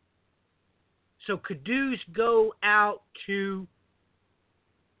 amen. So kudos go out to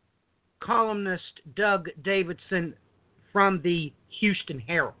columnist Doug Davidson from the Houston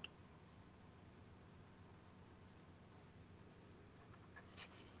Herald.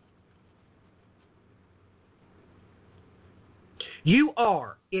 You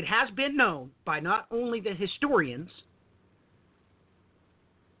are, it has been known by not only the historians,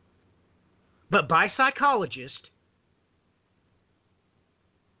 but by psychologists,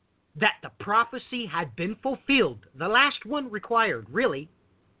 that the prophecy had been fulfilled. The last one required, really,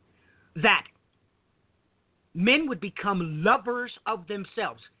 that men would become lovers of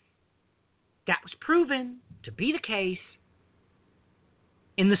themselves. That was proven to be the case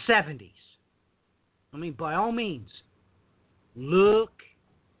in the 70s. I mean, by all means, look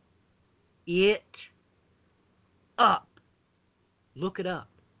it up. Look it up.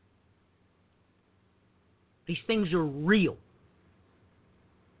 These things are real.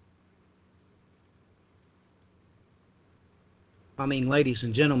 I mean, ladies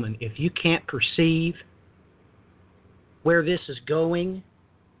and gentlemen, if you can't perceive where this is going,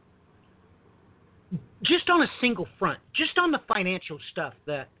 just on a single front, just on the financial stuff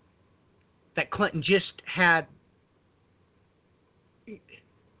that Clinton just had,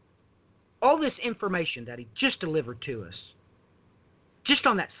 all this information that he just delivered to us, just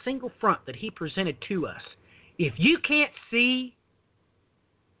on that single front that he presented to us, if you can't see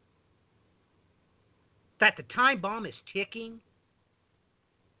that the time bomb is ticking,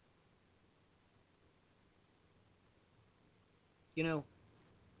 you know,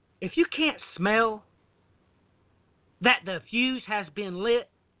 if you can't smell that the fuse has been lit,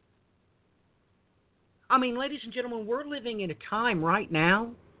 I mean, ladies and gentlemen, we're living in a time right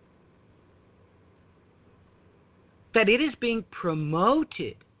now that it is being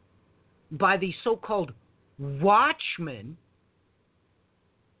promoted by the so-called watchmen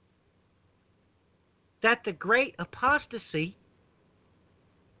that the great apostasy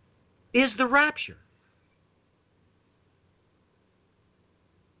is the rapture.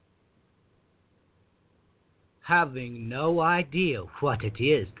 Having no idea what it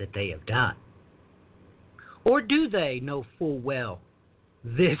is that they have done. Or do they know full well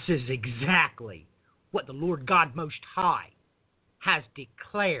this is exactly what the Lord God Most High has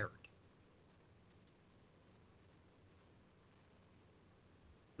declared?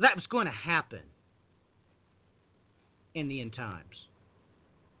 That was going to happen in the end times.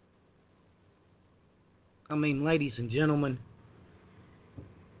 I mean, ladies and gentlemen,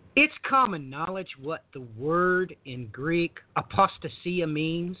 it's common knowledge what the word in Greek apostasia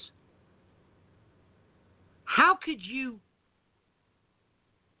means. How could you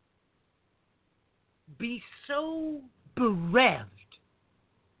be so bereft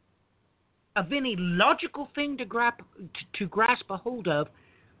of any logical thing to grasp a hold of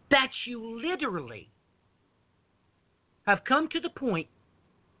that you literally have come to the point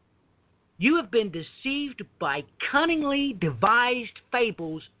you have been deceived by cunningly devised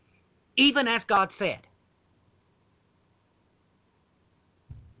fables, even as God said?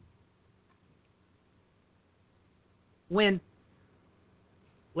 When,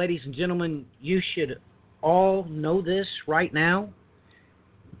 ladies and gentlemen, you should all know this right now,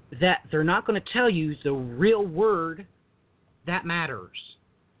 that they're not going to tell you the real word that matters.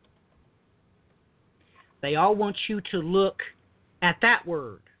 They all want you to look at that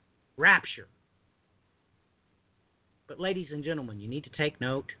word, rapture. But ladies and gentlemen, you need to take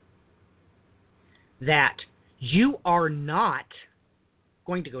note that you are not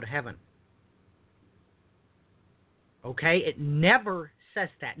going to go to heaven. Okay? It never says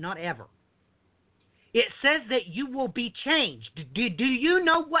that, not ever. It says that you will be changed. Do you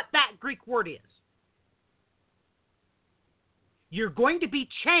know what that Greek word is? You're going to be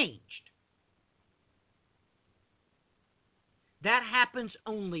changed. That happens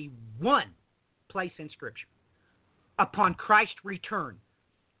only one place in Scripture. Upon Christ's return.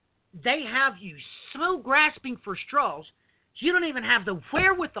 They have you so grasping for straws, you don't even have the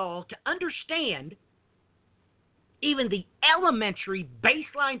wherewithal to understand even the elementary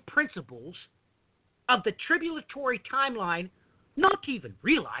baseline principles of the tribulatory timeline, not even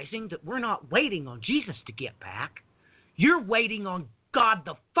realizing that we're not waiting on Jesus to get back. You're waiting on God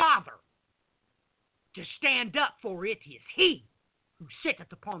the Father to stand up, for it is He who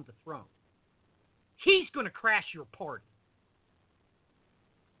sitteth upon the throne. He's going to crash your party.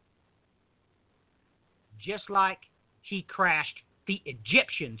 Just like He crashed the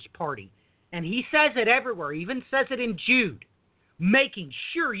Egyptians' party. And He says it everywhere, even says it in Jude, making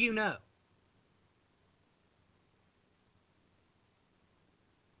sure you know.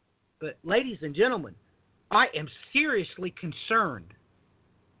 But ladies and gentlemen, I am seriously concerned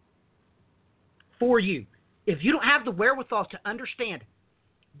for you. If you don't have the wherewithal to understand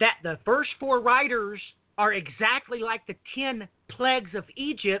that the first 4 writers are exactly like the 10 plagues of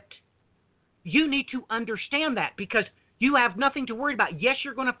Egypt, you need to understand that, because you have nothing to worry about. Yes,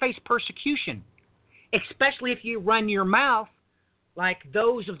 you're going to face persecution, especially if you run your mouth like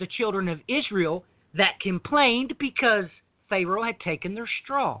those of the children of Israel that complained because Pharaoh had taken their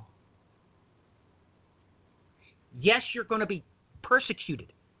straw. Yes, you're going to be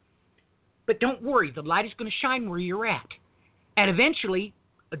persecuted. But don't worry, the light is going to shine where you're at. And eventually,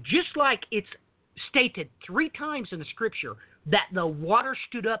 just like it's stated 3 times in the Scripture, that the water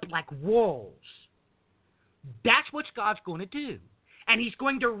stood up like walls. That's what God's going to do. And He's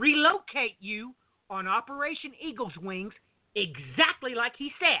going to relocate you on Operation Eagle's Wings exactly like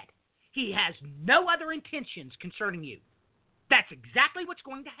He said. He has no other intentions concerning you. That's exactly what's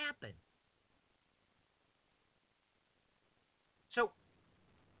going to happen. So,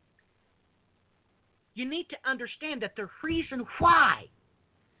 you need to understand that the reason why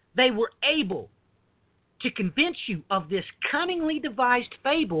they were able to convince you of this cunningly devised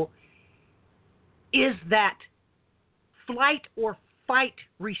fable is that flight or fight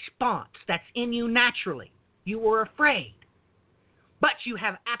response that's in you naturally. You were afraid. But you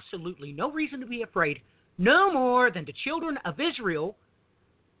have absolutely no reason to be afraid, no more than the children of Israel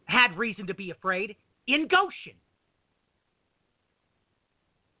had reason to be afraid in Goshen.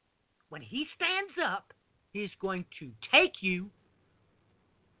 When he stands up, he's going to take you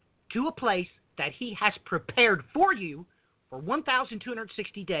to a place that he has prepared for you for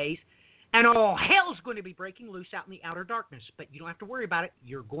 1,260 days, and all hell's going to be breaking loose out in the outer darkness. But you don't have to worry about it.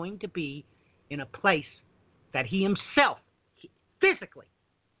 You're going to be in a place that he himself, physically,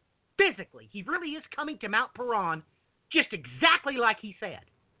 he really is coming to Mount Paran just exactly like he said.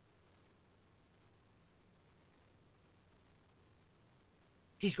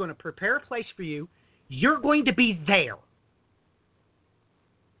 He's going to prepare a place for you. You're going to be there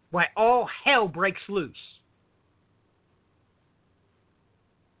while all hell breaks loose.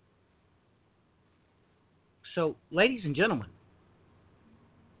 So, ladies and gentlemen,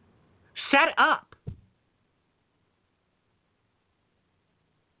 set up.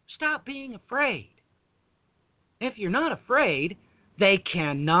 Stop being afraid. If you're not afraid, they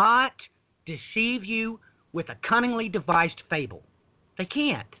cannot deceive you with a cunningly devised fable. They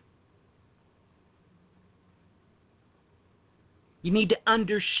can't. You need to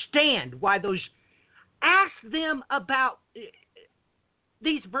understand why those... Ask them about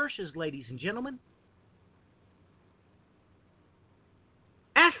these verses, ladies and gentlemen.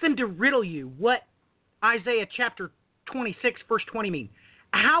 Ask them to riddle you what Isaiah chapter 26, verse 20 means.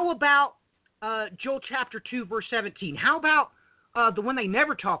 How about Joel chapter 2, verse 17? How about the one they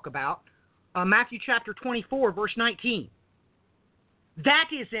never talk about, Matthew chapter 24, verse 19? That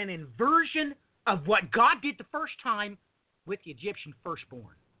is an inversion of what God did the first time with the Egyptian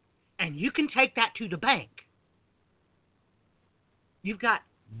firstborn. And you can take that to the bank. You've got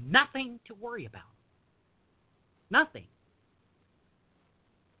nothing to worry about. Nothing.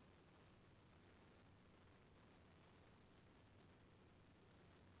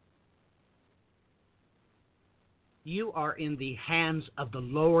 You are in the hands of the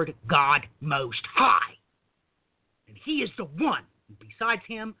Lord God Most High. And He is the one. And besides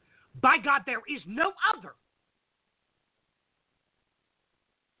Him, by God, there is no other.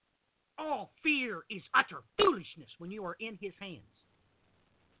 All fear is utter foolishness when you are in His hands.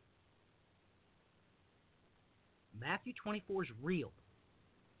 Matthew 24 is real.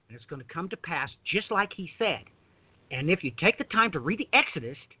 And it's going to come to pass just like He said. And if you take the time to read the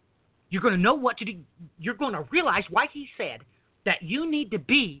Exodus, you're going to know what to do. You're going to realize why He said that you need to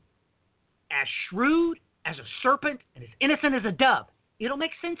be as shrewd as a serpent and as innocent as a dove. It'll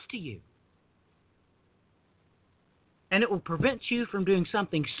make sense to you. And it will prevent you from doing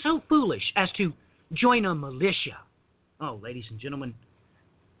something so foolish as to join a militia. Oh, ladies and gentlemen.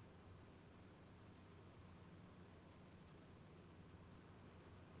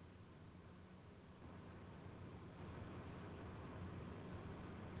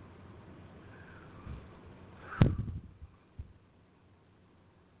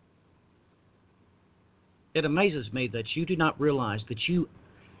 It amazes me that you do not realize that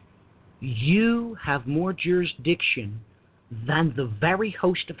you have more jurisdiction than the very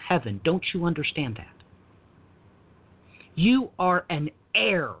host of heaven. Don't you understand that? You are an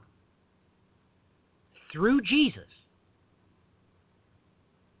heir through Jesus.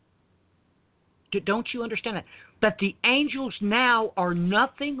 Don't you understand that? That the angels now are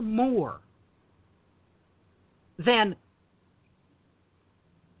nothing more than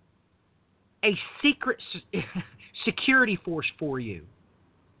a secret security force for you.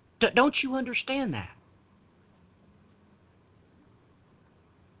 Don't you understand that?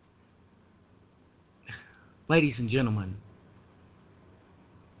 Ladies and gentlemen,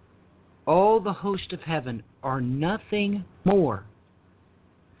 all the host of heaven are nothing more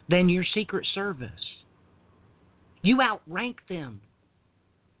than your secret service. You outrank them.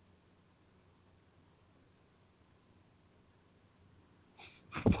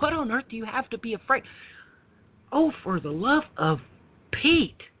 What on earth do you have to be afraid? Oh, for the love of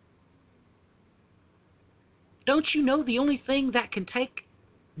Pete. Don't you know the only thing that can take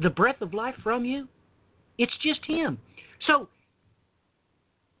the breath of life from you? It's just Him. So,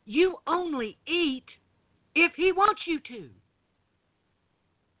 you only eat if He wants you to.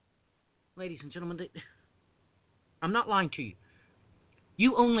 Ladies and gentlemen, I'm not lying to you.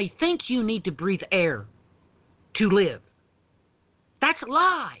 You only think you need to breathe air to live. That's a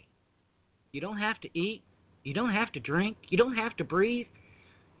lie. You don't have to eat. You don't have to drink. You don't have to breathe.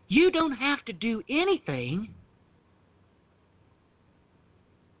 You don't have to do anything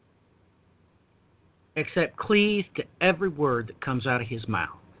except cleave to every word that comes out of his mouth.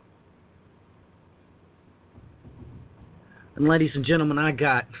 And ladies and gentlemen, I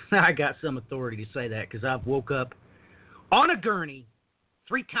got some authority to say that because I've woke up on a gurney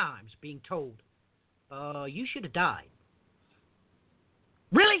 3 times being told, you should have died.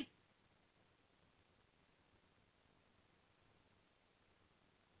 Really?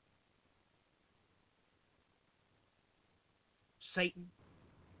 Satan,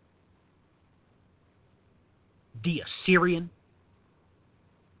 the Assyrian,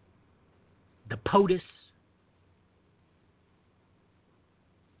 the POTUS,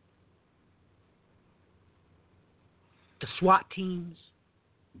 the SWAT teams,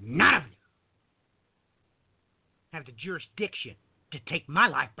 none of you have the jurisdiction to take my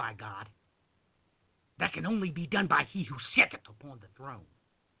life by God. That can only be done by he who sitteth upon the throne.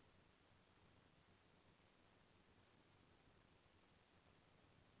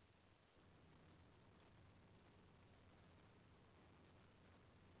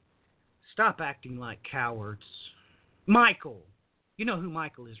 Stop acting like cowards. Michael. You know who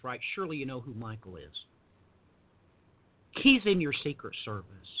Michael is, right? Surely you know who Michael is. He's in your Secret Service.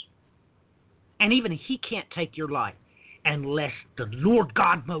 And even he can't take your life unless the Lord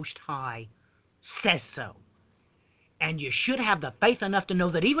God Most High says so. And you should have the faith enough to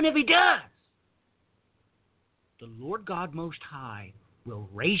know that even if he does, the Lord God Most High will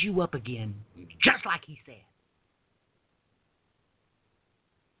raise you up again just like he said.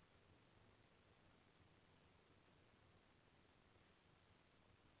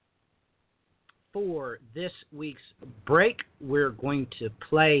 For this week's break, we're going to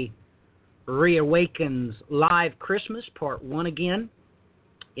play Reawakens Live Christmas Part 1 again.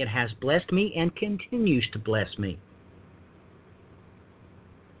 It has blessed me and continues to bless me.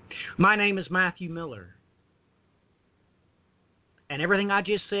 My name is Matthew Miller. And everything I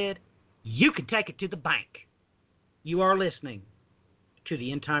just said, you can take it to the bank. You are listening to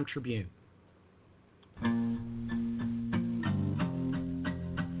the End Time Tribune.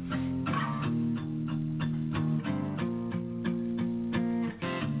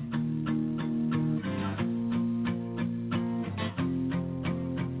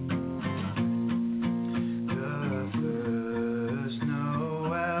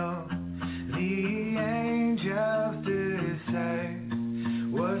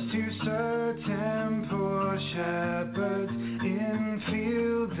 Shepherds in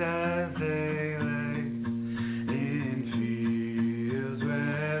fields as they lay.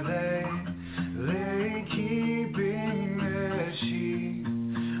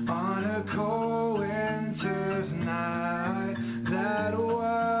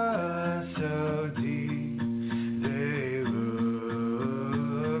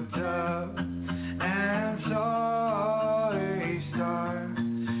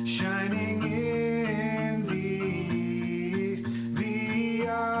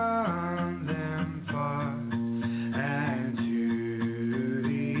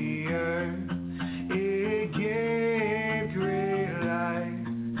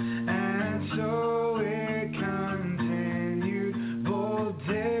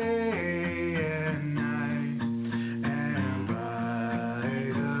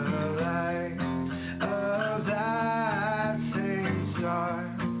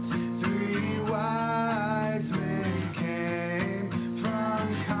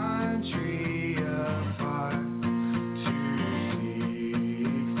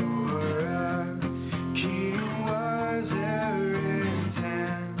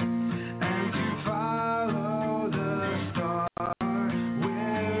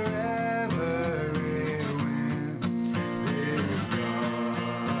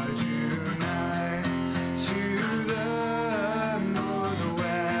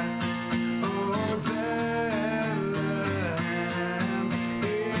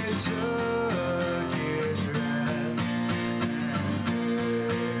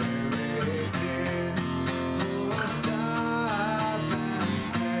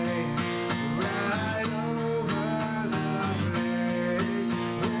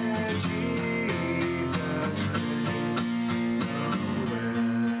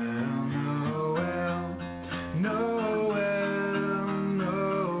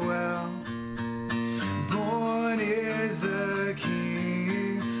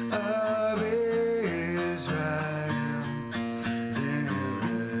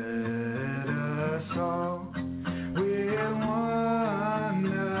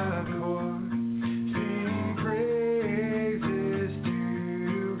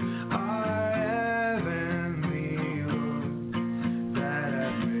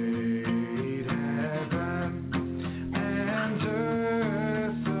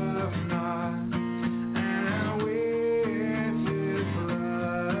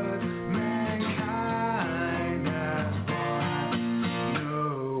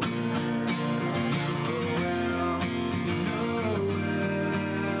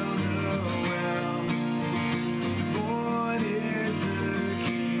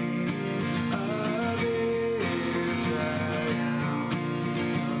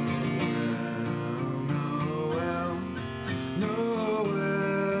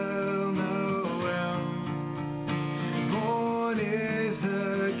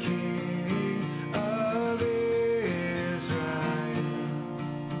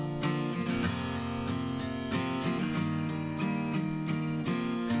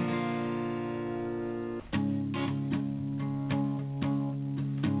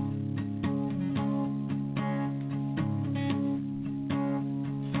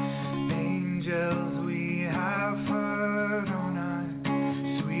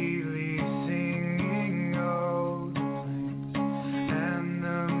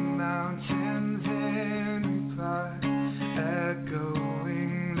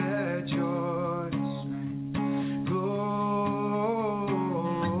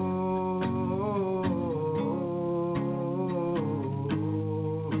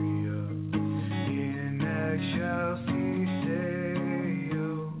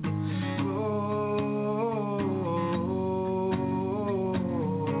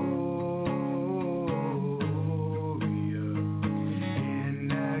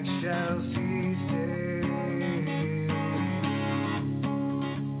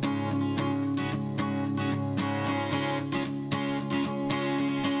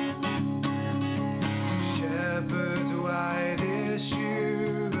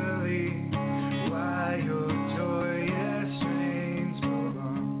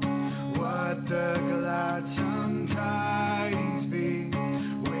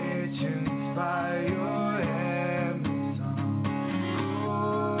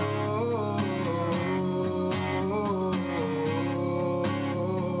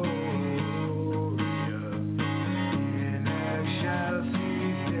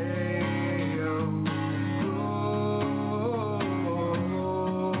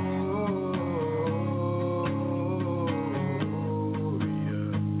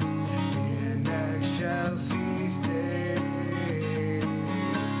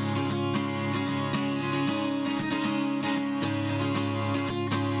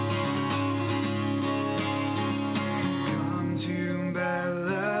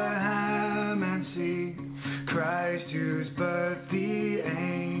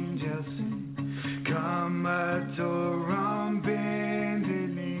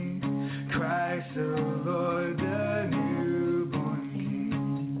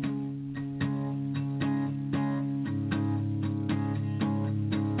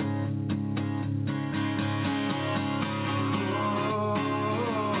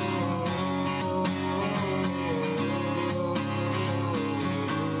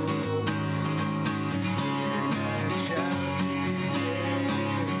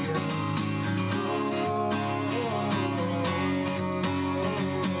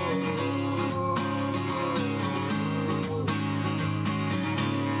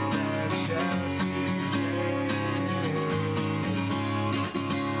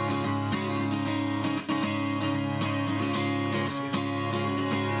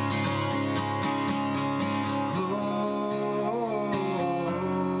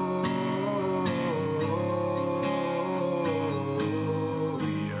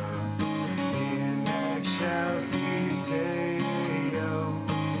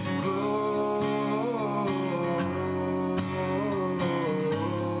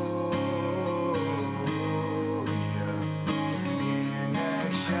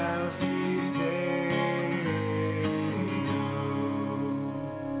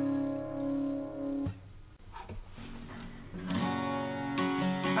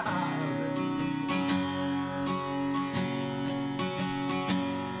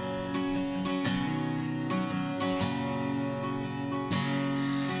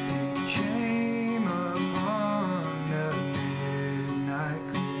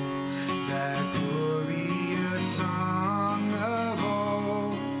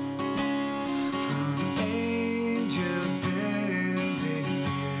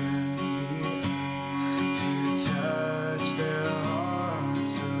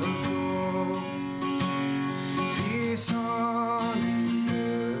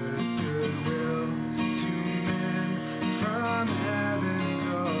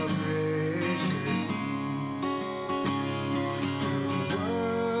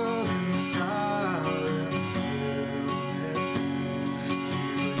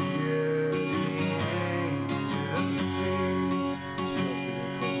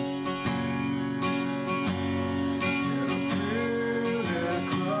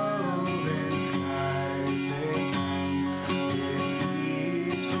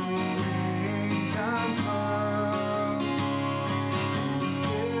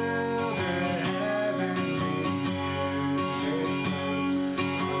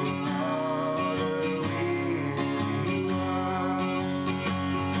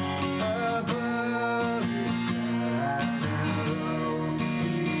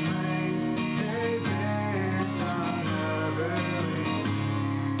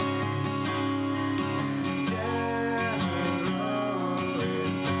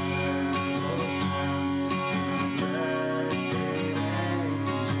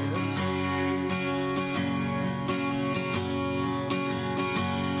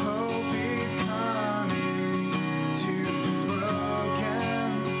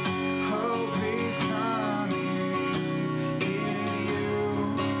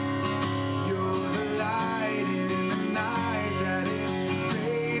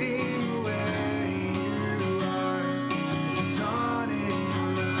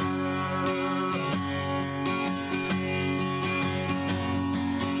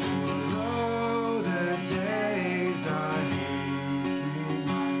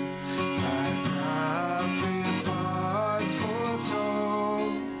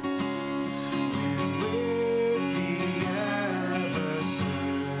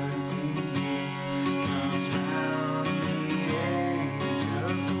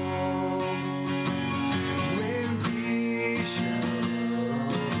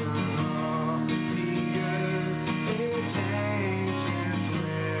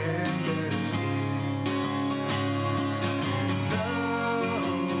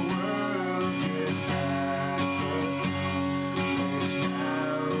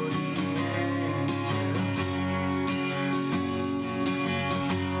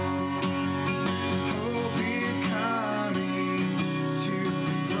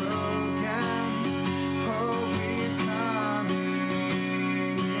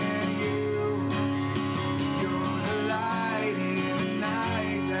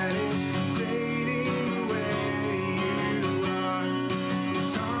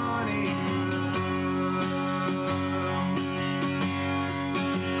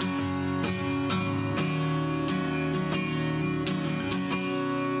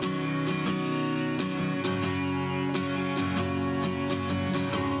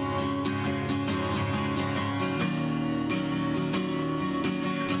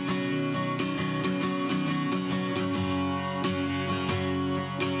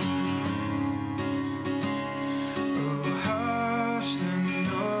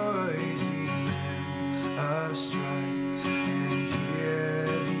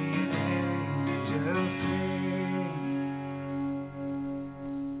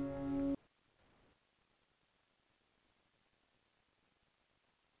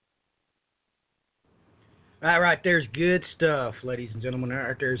 All right, there's good stuff, ladies and gentlemen. All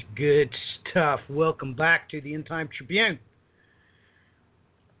right, there's good stuff. Welcome back to the End Time Tribune.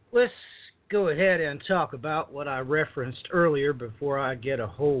 Let's go ahead and talk about what I referenced earlier before I get a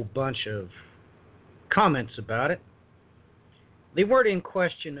whole bunch of comments about it. The word in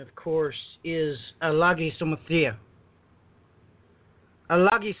question, of course, is alagisomathia.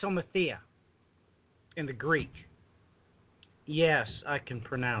 Alagisomathia in the Greek. Yes, I can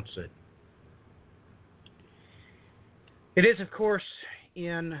pronounce it. It is, of course,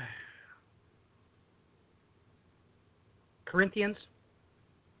 in Corinthians.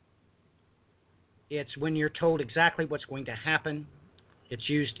 It's when you're told exactly what's going to happen. It's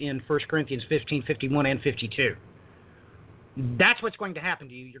used in 1 Corinthians 15, 51, and 52. That's what's going to happen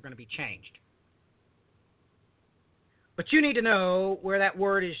to you. You're going to be changed. But you need to know where that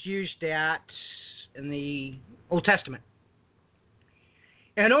word is used at in the Old Testament.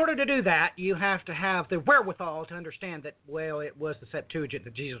 In order to do that, you have to have the wherewithal to understand that, well, it was the Septuagint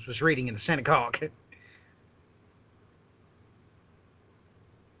that Jesus was reading in the synagogue.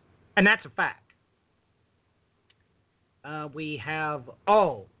 And that's a fact. We have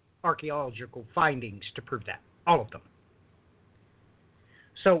all archaeological findings to prove that. All of them.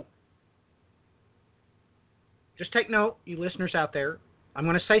 So, just take note, you listeners out there. I'm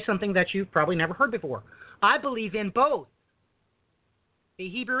going to say something that you've probably never heard before. I believe in both the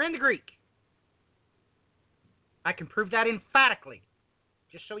Hebrew and the Greek. I can prove that emphatically,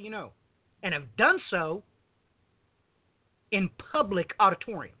 just so you know. And I've done so in public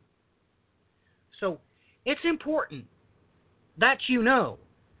auditorium. So it's important that you know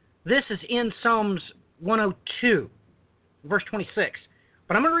this is in Psalms 102, verse 26.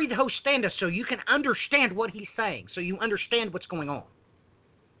 But I'm going to read the whole stanza so you can understand what he's saying, so you understand what's going on.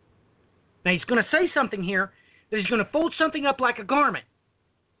 Now he's going to say something here that he's going to fold something up like a garment.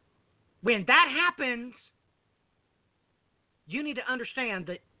 When that happens, you need to understand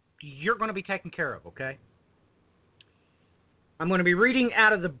that you're going to be taken care of, okay? I'm going to be reading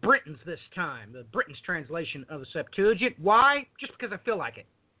out of the Britons this time, the Britons translation of the Septuagint. Why? Just because I feel like it.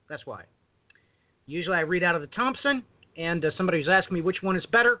 That's why. Usually I read out of the Thompson, and somebody was asking me which one is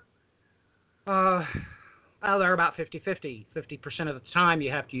better. They're about 50-50. 50% of the time you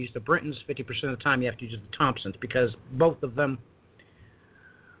have to use the Britons, 50% of the time you have to use the Thompsons, because both of them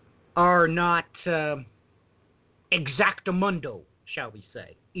are not exactamundo, shall we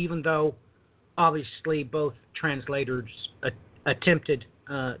say, even though obviously both translators attempted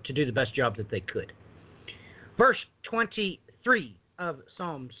to do the best job that they could. Verse 23 of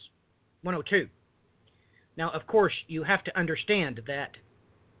Psalms 102. Now, of course, you have to understand that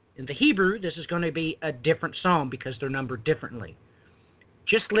in the Hebrew, this is going to be a different psalm because they're numbered differently.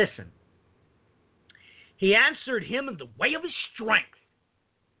 Just listen. He answered him in the way of his strength.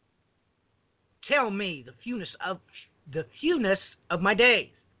 Tell me the fewness of my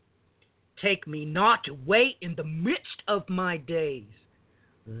days. Take me not away in the midst of my days.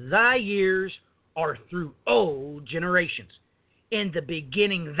 Thy years are through old generations. In the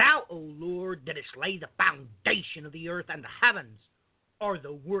beginning, thou, O Lord, didst lay the foundation of the earth, and the heavens are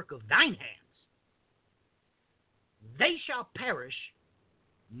the work of thine hands. They shall perish,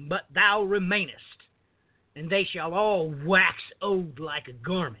 but thou remainest, and they shall all wax old like a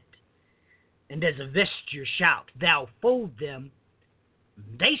garment. And as a vesture shalt thou fold them,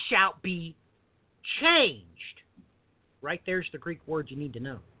 they shall be changed. Right there's the Greek word you need to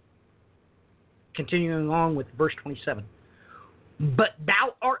know. Continuing along with verse 27. But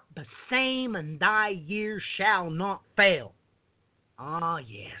thou art the same, and thy years shall not fail. Ah,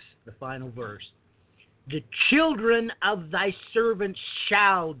 yes, the final verse. The children of thy servants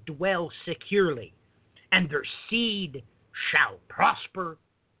shall dwell securely, and their seed shall prosper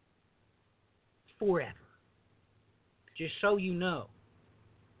forever. Just so you know.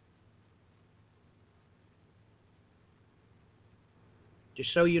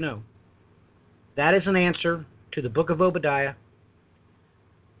 Just so you know. That is an answer to the book of Obadiah,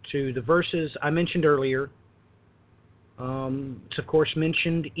 to the verses I mentioned earlier. It's, of course,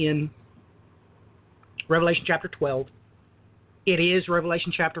 mentioned in Revelation chapter 12. It is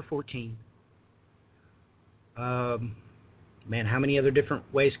Revelation chapter 14. Man, how many other different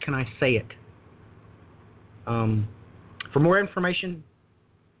ways can I say it? For more information,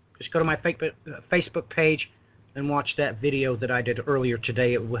 just go to my Facebook page and watch that video that I did earlier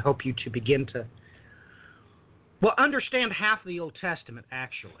today. It will help you to begin to, understand half of the Old Testament,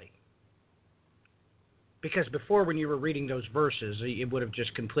 actually. Because before, when you were reading those verses, it would have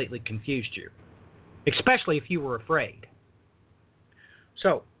just completely confused you, especially if you were afraid.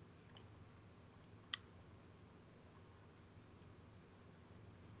 So,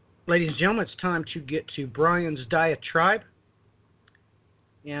 Ladies and gentlemen, it's time to get to Brian's diatribe.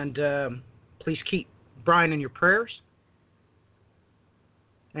 And please keep Brian in your prayers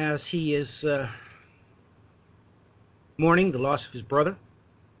as he is mourning the loss of his brother.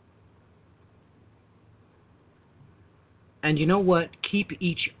 And you know what? Keep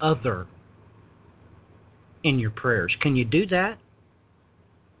each other in your prayers. Can you do that?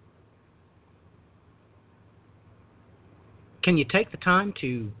 Can you take the time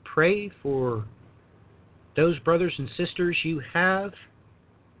to pray for those brothers and sisters you have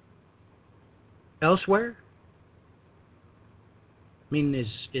elsewhere? I mean,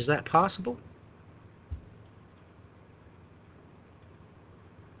 is that possible?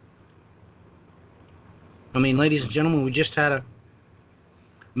 I mean, ladies and gentlemen, we just had a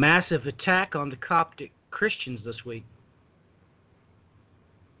massive attack on the Coptic Christians this week.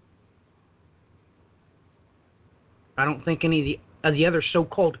 I don't think any of the other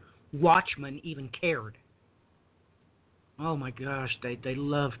so-called watchmen even cared. Oh my gosh, they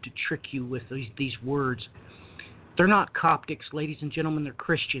love to trick you with these words. They're not Coptics, ladies and gentlemen, they're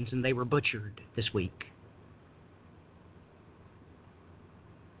Christians, and they were butchered this week.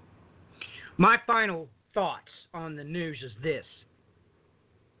 My final thoughts on the news is this.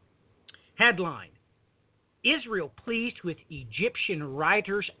 Headline: Israel pleased with Egyptian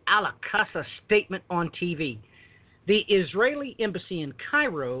writer's Al-Aqsa statement on TV. The Israeli embassy in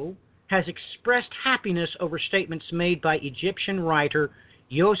Cairo has expressed happiness over statements made by Egyptian writer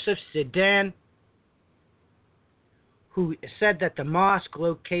Yosef Zidane, who said that the mosque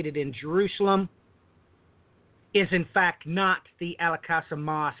located in Jerusalem is in fact not the Al-Aqsa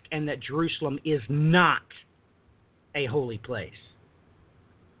Mosque and that Jerusalem is not a holy place.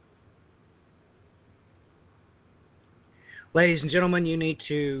 Ladies and gentlemen, you need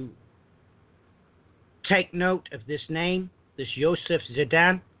to take note of this name, this Yosef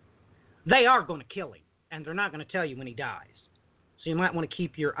Zidane. They are going to kill him, and they're not going to tell you when he dies. So you might want to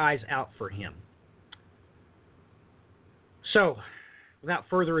keep your eyes out for him. So, without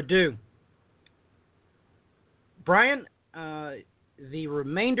further ado, Brian, the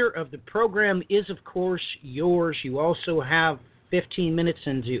remainder of the program is, of course, yours. You also have 15 minutes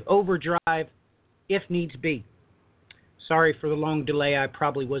into overdrive, if needs be. Sorry for the long delay. I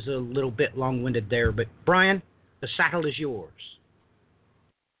probably was a little bit long-winded there. But, Brian, the saddle is yours.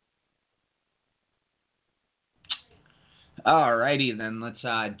 All righty, then. Let's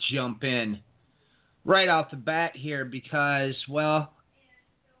jump in right off the bat here because, well,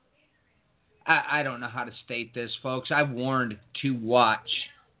 I don't know how to state this, folks. I've warned to watch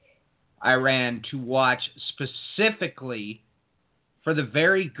Iran, to watch specifically for the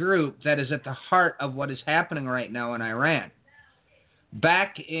very group that is at the heart of what is happening right now in Iran.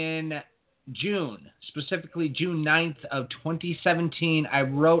 Back in June, specifically June 9th of 2017, I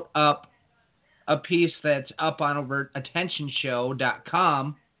wrote up a piece that's up on over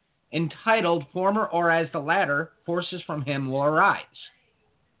attentionshow.com entitled, Former or as the Latter, Forces from Him Will Arise.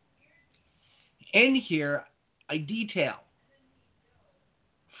 In here, I detail,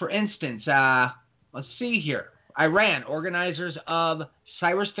 for instance, let's see here. Iran, organizers of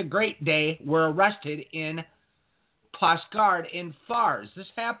Cyrus the Great Day were arrested in Pasgard in Fars.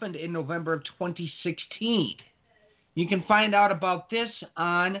 This happened in November of 2016. You can find out about this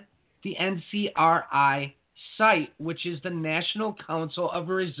on the NCRI site, which is the National Council of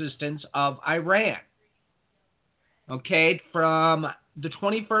Resistance of Iran. Okay, from the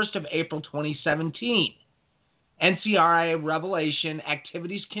 21st of April 2017. NCRI revelation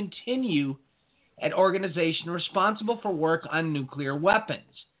activities continue an organization responsible for work on nuclear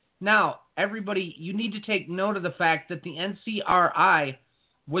weapons. Now, everybody, you need to take note of the fact that the NCRI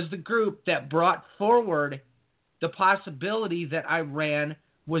was the group that brought forward the possibility that Iran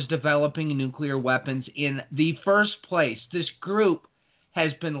was developing nuclear weapons in the first place. This group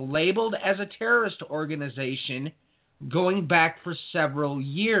has been labeled as a terrorist organization going back for several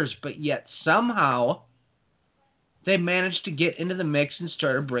years, but yet somehow they managed to get into the mix and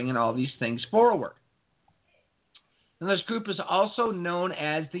started bringing all these things forward. And this group is also known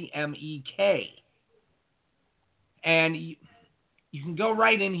as the MEK. And you can go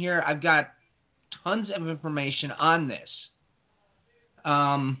right in here. I've got tons of information on this.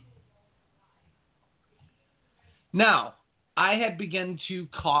 Now, I had begun to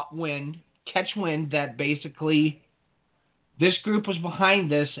catch wind that basically this group was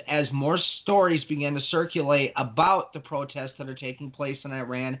behind this as more stories began to circulate about the protests that are taking place in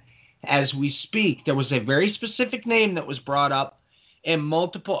Iran as we speak. There was a very specific name that was brought up in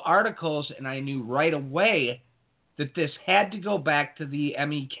multiple articles, and I knew right away that this had to go back to the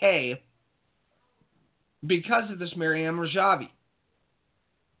MEK because of this Maryam Rajavi.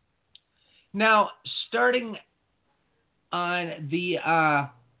 Now, starting on the, I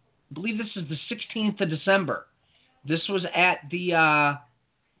believe this is the 16th of December. This was at the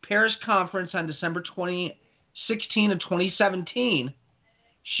Paris conference on December 2016 of 2017.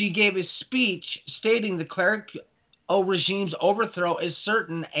 She gave a speech stating the clerical regime's overthrow is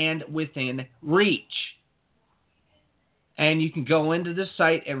certain and within reach. And you can go into the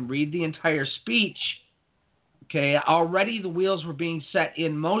site and read the entire speech. Okay, already the wheels were being set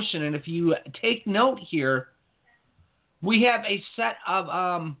in motion, and if you take note here, we have a set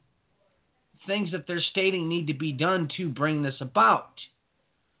of things that they're stating need to be done to bring this about.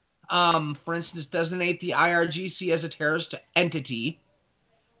 For instance, designate the IRGC as a terrorist entity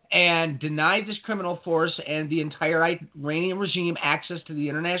and deny this criminal force and the entire Iranian regime access to the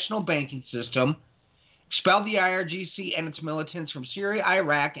international banking system, expel the IRGC and its militants from Syria,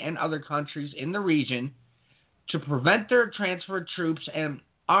 Iraq, and other countries in the region to prevent their transfer of troops and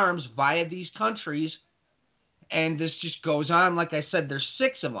arms via these countries. And this just goes on. Like I said, there's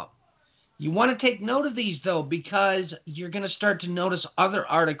 6 of them. You want to take note of these, though, because you're going to start to notice other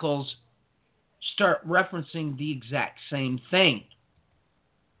articles start referencing the exact same thing.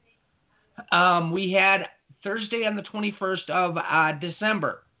 We had Thursday on the 21st of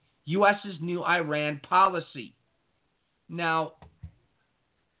December, U.S.'s new Iran policy. Now,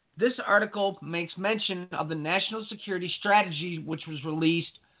 this article makes mention of the national security strategy, which was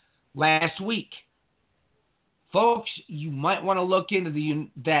released last week. Folks, you might want to look into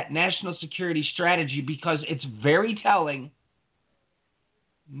that national security strategy because it's very telling.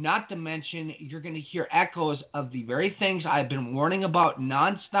 Not to mention, you're going to hear echoes of the very things I've been warning about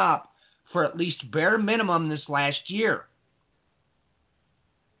nonstop for at least bare minimum this last year.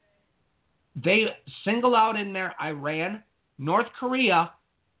 They single out in there Iran, North Korea,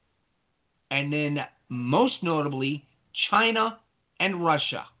 and then most notably China and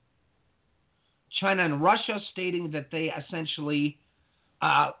Russia. China and Russia stating that they essentially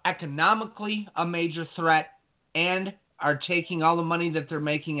economically a major threat and are taking all the money that they're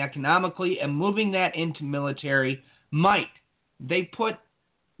making economically and moving that into military might. They put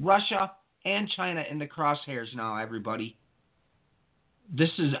Russia and China in the crosshairs now, everybody.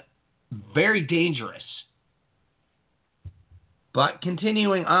 This is very dangerous. But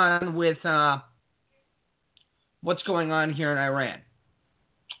continuing on with what's going on here in Iran.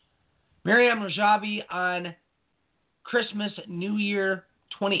 Maryam Rajavi on Christmas New Year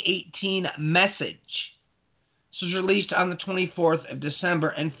 2018 message. This was released on the 24th of December.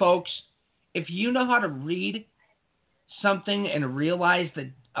 And folks, if you know how to read something and realize that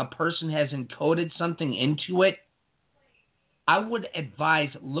a person has encoded something into it, I would advise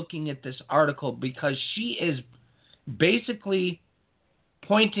looking at this article because she is basically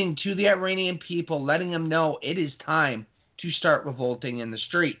pointing to the Iranian people, letting them know it is time to start revolting in the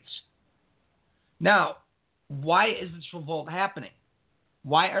streets. Now, why is this revolt happening?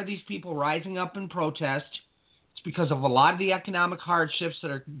 Why are these people rising up in protest? It's because of a lot of the economic hardships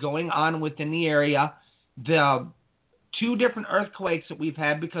that are going on within the area. The 2 different earthquakes that we've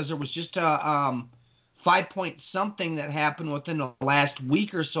had, because there was just a 5-point something that happened within the last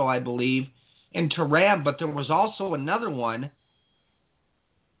week or so, I believe, in Tehran. But there was also another one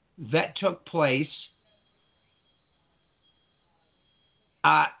that took place.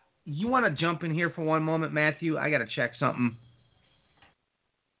 You want to jump in here for one moment, Matthew? I got to check something.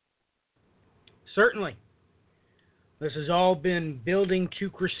 Certainly. This has all been building to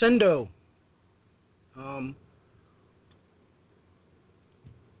crescendo.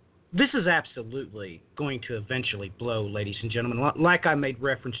 This is absolutely going to eventually blow, ladies and gentlemen, like I made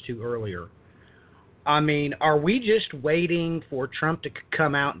reference to earlier. I mean, are we just waiting for Trump to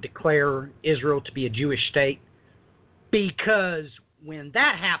come out and declare Israel to be a Jewish state? Because when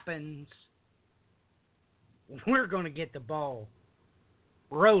that happens, we're going to get the ball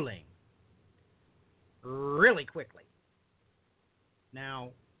rolling really quickly. Now,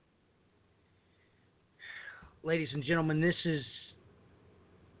 ladies and gentlemen, this is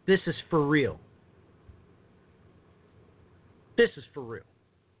for real. This is for real.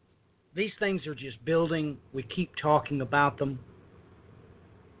 These things are just building. We keep talking about them.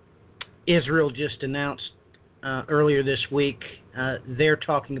 Israel just announced earlier this week they're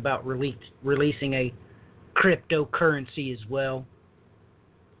talking about releasing a cryptocurrency as well.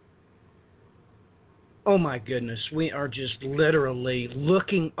 Oh my goodness, we are just literally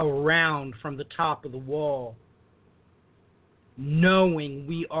looking around from the top of the wall, knowing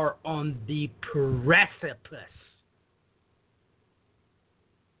we are on the precipice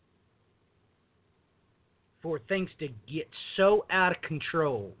for things to get so out of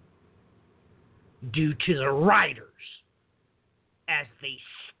control due to the writers as they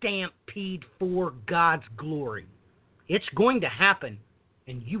stampede for God's glory. It's going to happen,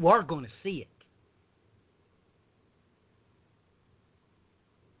 and you are going to see it.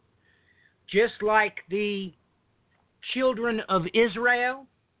 Just like the children of Israel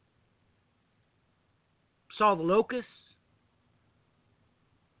saw the locusts,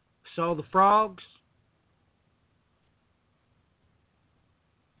 saw the frogs,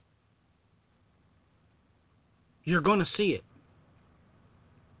 you're going to see it.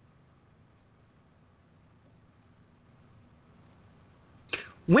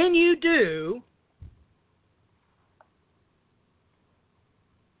 When you do,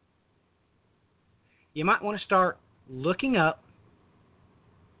 you might want to start looking up,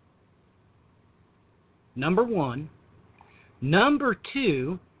 number one. Number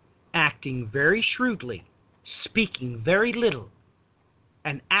two, acting very shrewdly, speaking very little,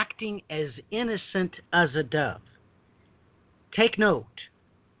 and acting as innocent as a dove. Take note,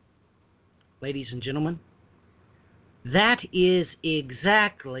 ladies and gentlemen, that is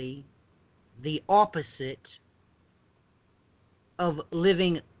exactly the opposite of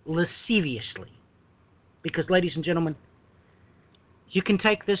living lasciviously. Because, ladies and gentlemen, you can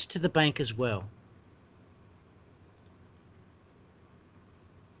take this to the bank as well.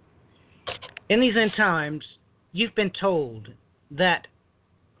 In these end times, you've been told that,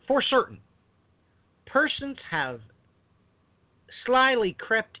 for certain, persons have slyly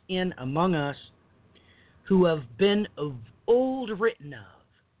crept in among us who have been of old written of,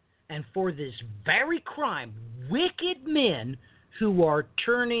 and for this very crime, wicked men who are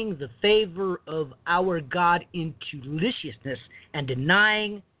turning the favor of our God into licentiousness and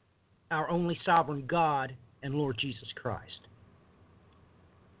denying our only sovereign God and Lord Jesus Christ.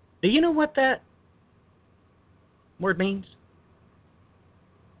 Do you know what that word means?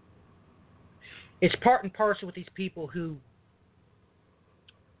 It's part and parcel with these people who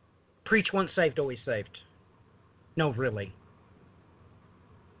preach once saved, always saved. No, really.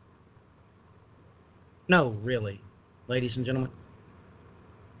 No, really, ladies and gentlemen.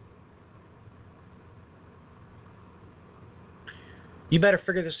 You better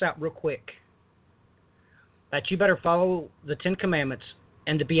figure this out real quick. That you better follow the Ten Commandments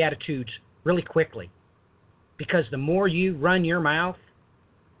and the Beatitudes really quickly. Because the more you run your mouth,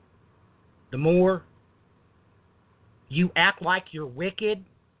 the more you act like you're wicked.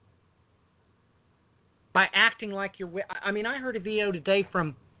 By acting like you're wicked. I mean, I heard a video today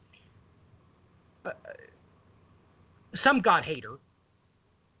from some God hater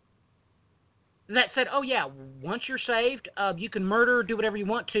that said, oh yeah, once you're saved, you can murder, do whatever you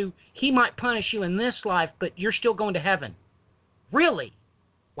want to. He might punish you in this life, but you're still going to heaven. Really?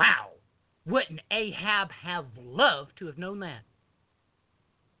 Wow. Wouldn't Ahab have loved to have known that?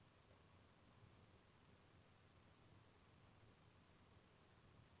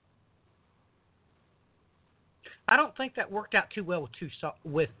 I don't think that worked out too well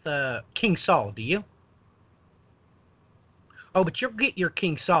with King Saul, do you? Oh, but you'll get your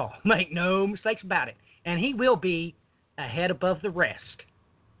King Saul. Make no mistakes about it. And he will be a head above the rest.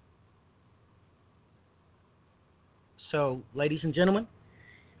 So, ladies and gentlemen,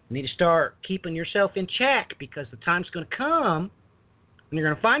 you need to start keeping yourself in check, because the time's going to come and you're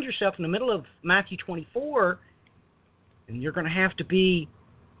going to find yourself in the middle of Matthew 24, and you're going to have to be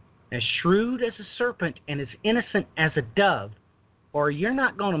as shrewd as a serpent and as innocent as a dove, or you're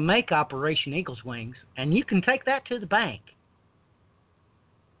not going to make Operation Eagle's Wings, and you can take that to the bank.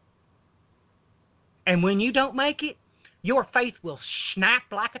 And when you don't make it, your faith will snap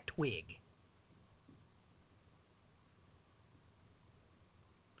like a twig.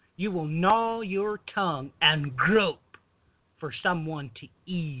 You will gnaw your tongue and grope for someone to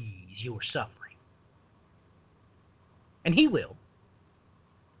ease your suffering. And he will.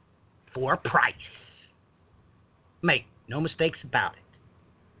 For a price. Make no mistakes about it.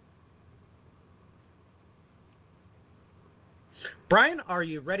 Brian, are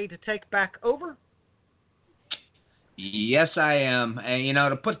you ready to take back over? Yes, I am. And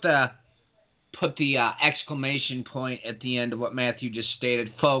to put the exclamation point at the end of what Matthew just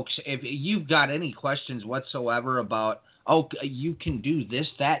stated, folks, if you've got any questions whatsoever about, you can do this,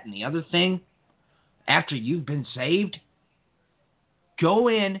 that, and the other thing after you've been saved, go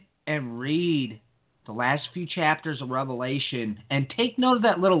in and read the last few chapters of Revelation and take note of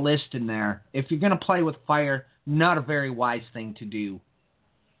that little list in there. If you're going to play with fire, not a very wise thing to do.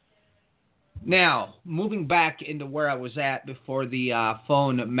 Now, moving back into where I was at before the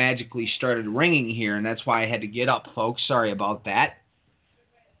phone magically started ringing here, and that's why I had to get up, folks. Sorry about that.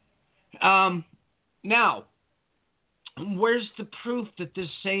 Now, where's the proof that this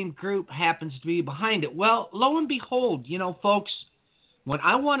same group happens to be behind it? Well, lo and behold, folks, When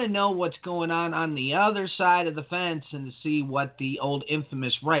I want to know what's going on the other side of the fence and to see what the old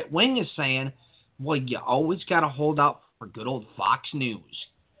infamous right wing is saying, well, you always got to hold out for good old Fox News.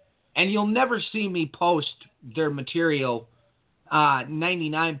 And you'll never see me post their material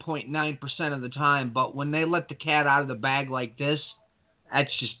 99.9% of the time, but when they let the cat out of the bag like this,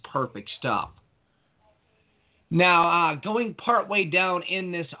 that's just perfect stuff. Now, going partway down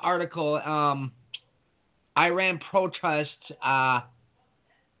in this article, Iran protests how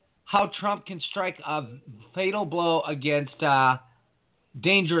Trump can strike a fatal blow against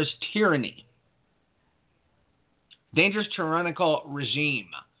dangerous tyrannical regime.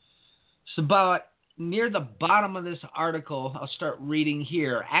 So about near the bottom of this article, I'll start reading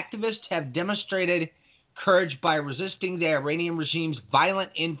here. Activists have demonstrated courage by resisting the Iranian regime's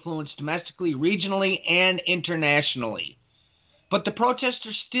violent influence domestically, regionally, and internationally. But the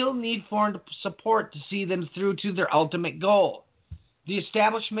protesters still need foreign support to see them through to their ultimate goal: the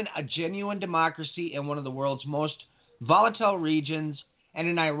establishment of a genuine democracy in one of the world's most volatile regions, and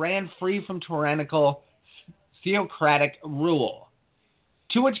an Iran free from tyrannical theocratic rule.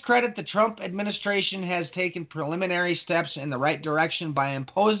 To its credit, the Trump administration has taken preliminary steps in the right direction by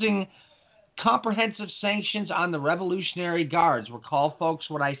imposing comprehensive sanctions on the Revolutionary Guards. Recall, folks,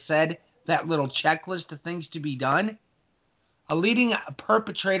 what I said, that little checklist of things to be done? A leading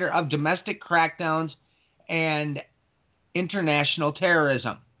perpetrator of domestic crackdowns and international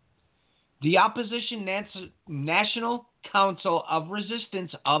terrorism. The Opposition National Council of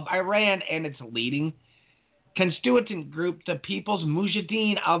Resistance of Iran and its leading constituent group, the People's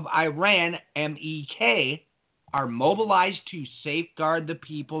Mujahideen of Iran, MEK, are mobilized to safeguard the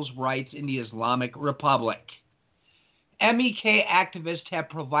people's rights in the Islamic Republic. MEK activists have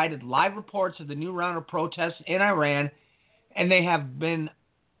provided live reports of the new round of protests in Iran, and they have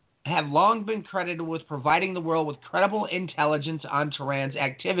long been credited with providing the world with credible intelligence on Tehran's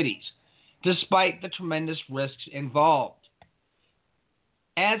activities, despite the tremendous risks involved.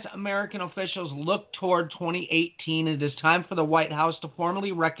 As American officials look toward 2018, it is time for the White House to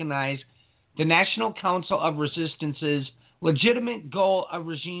formally recognize the National Council of Resistance's legitimate goal of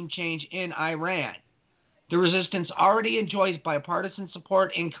regime change in Iran. The resistance already enjoys bipartisan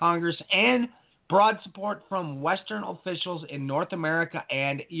support in Congress and broad support from Western officials in North America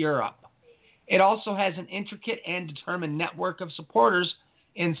and Europe. It also has an intricate and determined network of supporters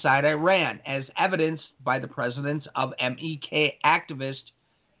inside Iran, as evidenced by the presence of MEK activists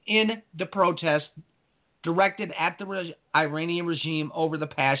in the protests directed at the Iranian regime over the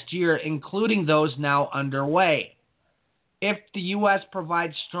past year, including those now underway. If the U.S.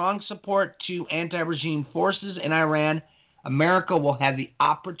 provides strong support to anti-regime forces in Iran, America will have the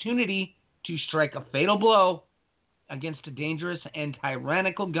opportunity to strike a fatal blow against a dangerous and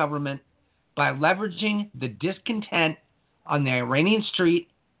tyrannical government by leveraging the discontent on the Iranian street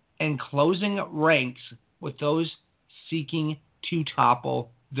and closing ranks with those seeking to topple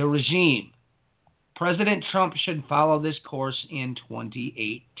the regime. President Trump should follow this course in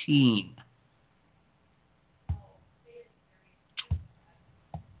 2018.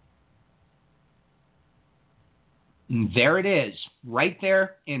 And there it is, right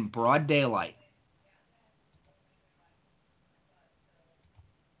there in broad daylight.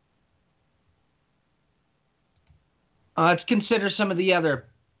 Let's consider some of the other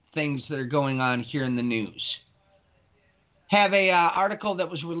things that are going on here in the news. Have a article that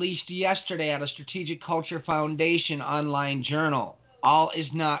was released yesterday out of Strategic Culture Foundation online journal. All is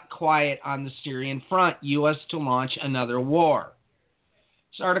not quiet on the Syrian front. U.S. to launch another war.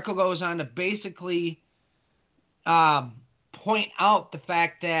 This article goes on to basically point out the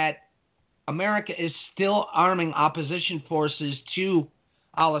fact that America is still arming opposition forces to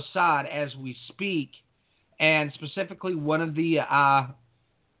al-Assad as we speak, and specifically one of the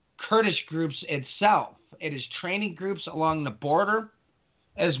Kurdish groups itself. It is training groups along the border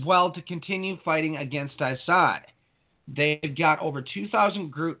as well to continue fighting against Assad. They've got over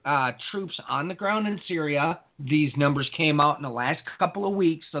 2,000 troops on the ground in Syria. These numbers came out in the last couple of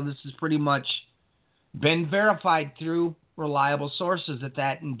weeks, so this has pretty much been verified through reliable sources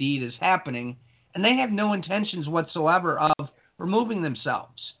that indeed is happening, and they have no intentions whatsoever of removing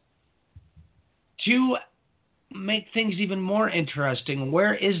themselves. To make things even more interesting,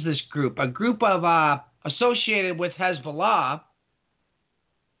 where is this group? A group of associated with Hezbollah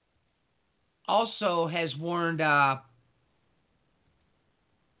also has warned the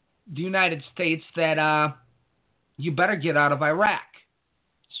United States that you better get out of Iraq.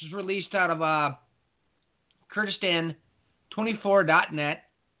 This was released out of Kurdistan24.net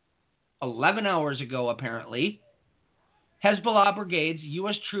 11 hours ago, apparently. Hezbollah brigades,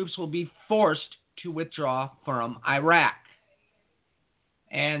 U.S. troops will be forced to withdraw from Iraq.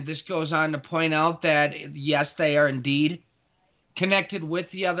 And this goes on to point out that, yes, they are indeed connected with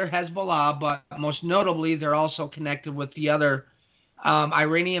the other Hezbollah, but most notably, they're also connected with the other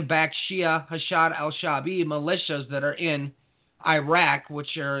Iranian-backed Shia Hashad al-Shaabi militias that are in Iraq, which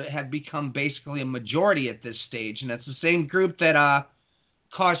have become basically a majority at this stage. And that's the same group that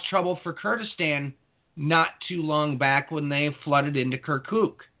caused trouble for Kurdistan not too long back when they flooded into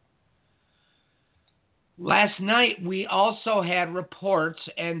Kirkuk. Last night, we also had reports,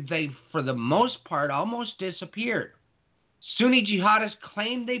 and they, for the most part, almost disappeared. Sunni jihadists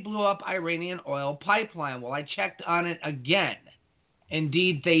claimed they blew up Iranian oil pipeline. Well, I checked on it again.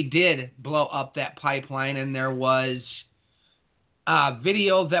 Indeed, they did blow up that pipeline, and there was a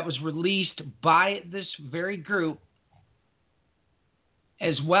video that was released by this very group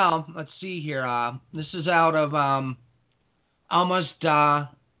as well. Let's see here. This is out of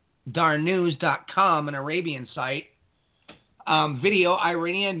almasdarnews.com, an Arabian site. Video,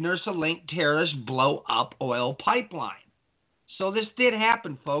 Iranian Nursa-linked terrorists blow up oil pipeline. So this did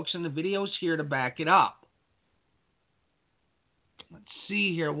happen, folks, and the video's here to back it up. Let's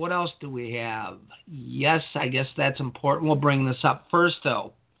see here. What else do we have? Yes, I guess that's important. We'll bring this up first,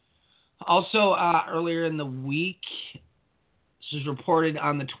 though. Also, earlier in the week, this was reported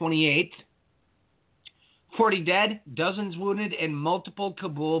on the 28th, 40 dead, dozens wounded in multiple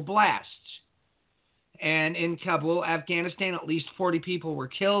Kabul blasts. And in Kabul, Afghanistan, at least 40 people were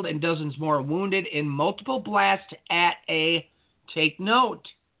killed and dozens more wounded in multiple blasts at a, take note,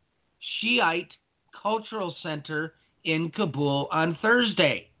 Shiite cultural center in Kabul on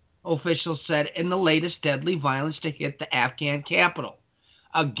Thursday, officials said, in the latest deadly violence to hit the Afghan capital.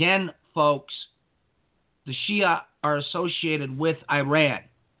 Again, folks, the Shia are associated with Iran.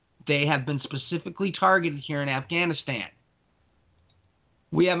 They have been specifically targeted here in Afghanistan.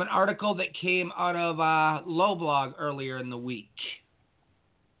 We have an article that came out of Low Blog earlier in the week.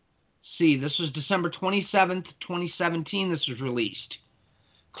 See, this was December 27th, 2017, this was released.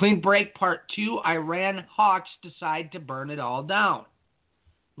 Clean Break Part 2, Iran hawks decide to burn it all down.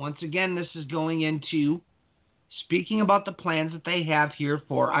 Once again, this is going into speaking about the plans that they have here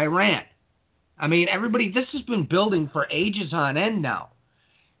for Iran. I mean, everybody, this has been building for ages on end now.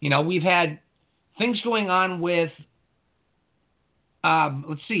 You know, we've had things going on with,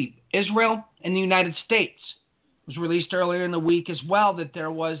 Israel and the United States. It was released earlier in the week as well that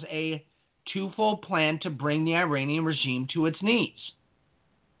there was a twofold plan to bring the Iranian regime to its knees.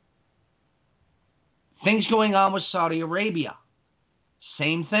 Things going on with Saudi Arabia.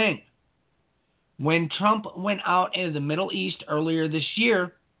 Same thing. When Trump went out into the Middle East earlier this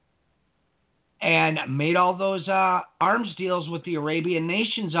year and made all those arms deals with the Arabian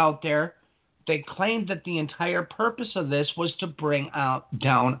nations out there, they claimed that the entire purpose of this was to bring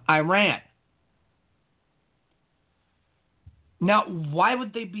down Iran. Now, why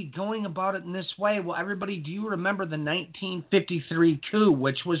would they be going about it in this way? Well, everybody, do you remember the 1953 coup,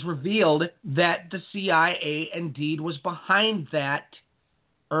 which was revealed that the CIA indeed was behind that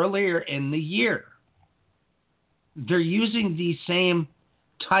earlier in the year? They're using the same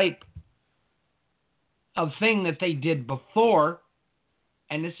type of thing that they did before,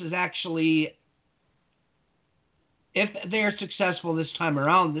 and this is actually, if they're successful this time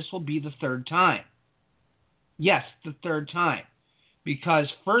around, this will be the third time. Yes, the third time. Because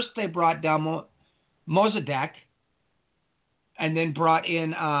first they brought down Mossadegh and then brought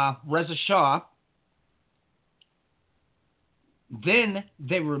in Reza Shah. Then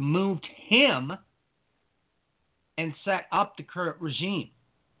they removed him and set up the current regime.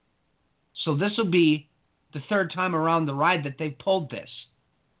 So this will be the third time around the ride that they've pulled this.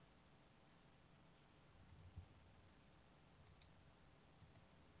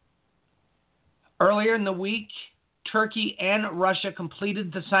 Earlier in the week, Turkey and Russia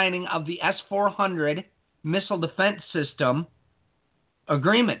completed the signing of the S-400 missile defense system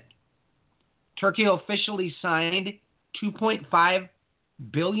agreement. Turkey officially signed $2.5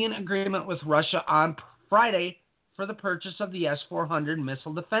 billion agreement with Russia on Friday for the purchase of the S-400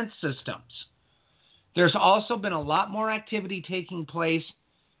 missile defense systems. There's also been a lot more activity taking place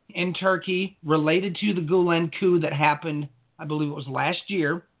in Turkey related to the Gulen coup that happened, I believe it was last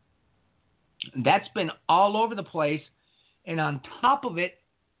year. That's been all over the place. And on top of it,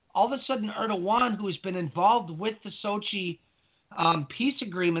 all of a sudden Erdogan, who has been involved with the Sochi peace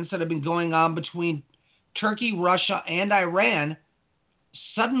agreements that have been going on between Turkey, Russia, and Iran,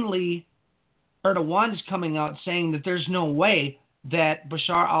 suddenly Erdogan is coming out saying that there's no way that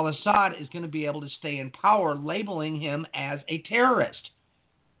Bashar al-Assad is going to be able to stay in power, labeling him as a terrorist.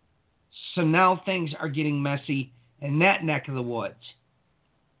 So now things are getting messy in that neck of the woods.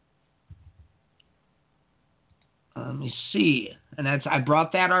 Let me see. And I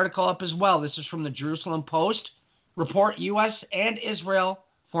brought that article up as well. This is from the Jerusalem Post. Report U.S. and Israel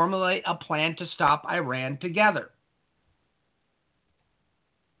formulate a plan to stop Iran together.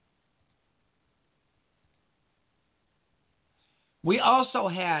 We also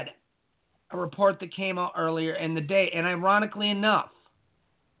had a report that came out earlier in the day, and ironically enough,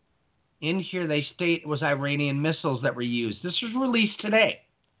 in here they state it was Iranian missiles that were used. This was released today.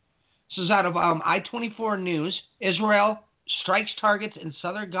 This is out of I-24 News. Israel strikes targets in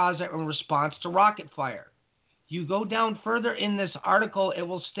southern Gaza in response to rocket fire. You go down further in this article, it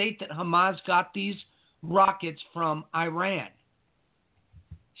will state that Hamas got these rockets from Iran.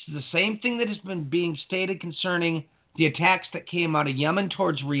 It's the same thing that has been being stated concerning the attacks that came out of Yemen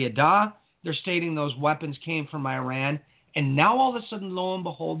towards Riyadh. They're stating those weapons came from Iran. And now all of a sudden, lo and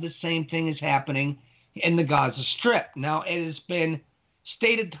behold, the same thing is happening in the Gaza Strip. Now, it has been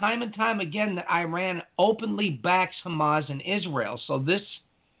stated time and time again that Iran openly backs Hamas and Israel. So this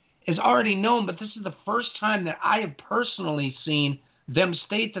is already known, but this is the first time that I have personally seen them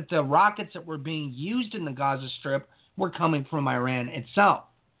state that the rockets that were being used in the Gaza Strip were coming from Iran itself.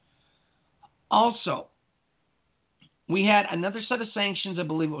 Also, we had another set of sanctions, I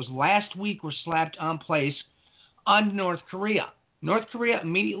believe it was last week, were slapped on place on North Korea. North Korea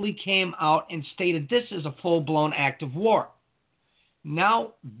immediately came out and stated this is a full-blown act of war.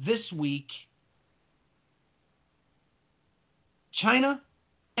 Now, this week, China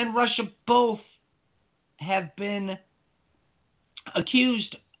and Russia both have been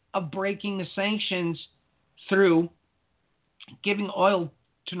accused of breaking the sanctions through giving oil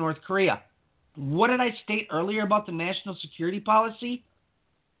to North Korea. What did I state earlier about the national security policy?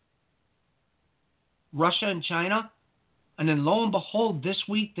 Russia and China. And then lo and behold, this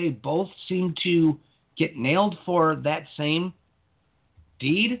week they both seem to get nailed for that same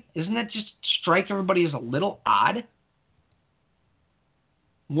deed. Isn't that just strike everybody as a little odd?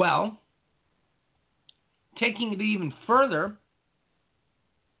 Well, taking it even further,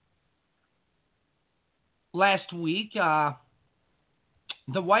 last week,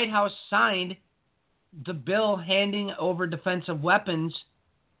 the White House signed the bill handing over defensive weapons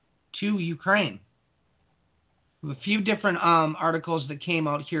to Ukraine. A few different articles that came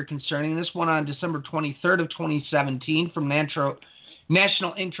out here concerning this. One on December 23rd of 2017 from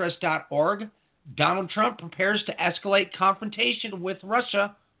nationalinterest.org. Donald Trump prepares to escalate confrontation with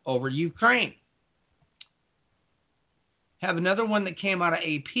Russia over Ukraine. Have another one that came out of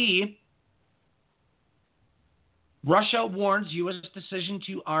AP. Russia warns U.S. decision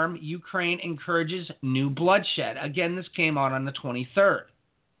to arm Ukraine encourages new bloodshed. Again, this came out on the 23rd.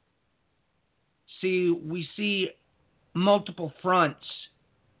 We see multiple fronts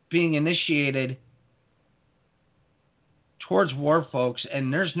being initiated towards war, folks,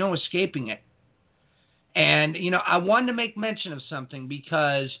 and there's no escaping it. And, I wanted to make mention of something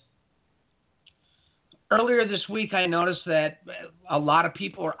because earlier this week I noticed that a lot of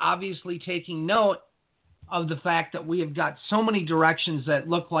people are obviously taking note of the fact that we have got so many directions that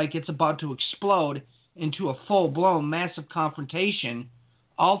look like it's about to explode into a full-blown massive confrontation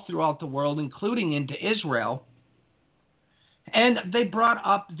all throughout the world, including into Israel. And they brought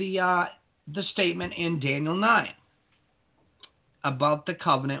up the statement in Daniel 9 about the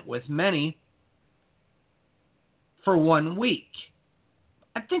covenant with many for 1 week.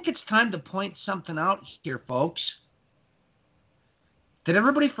 I think it's time to point something out here, folks. Did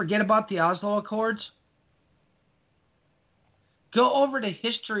everybody forget about the Oslo Accords? Go over to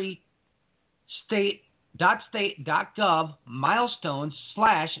historystate.gov milestones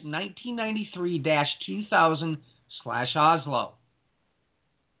 /1993-2000/Oslo.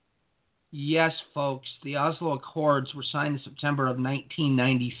 Yes, folks, the Oslo Accords were signed in September of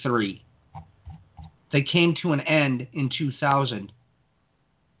 1993. They came to an end in 2000.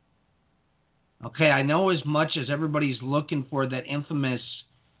 Okay, I know as much as everybody's looking for that infamous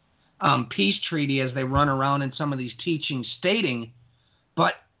peace treaty as they run around in some of these teachings stating,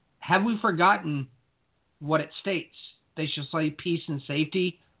 but have we forgotten what it states? They shall say peace and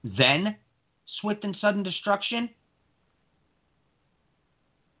safety, then swift and sudden destruction?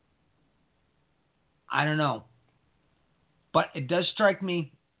 I don't know. But it does strike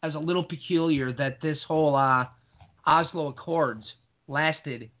me as a little peculiar that this whole Oslo Accords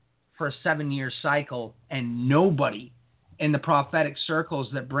lasted for a 7-year cycle and nobody in the prophetic circles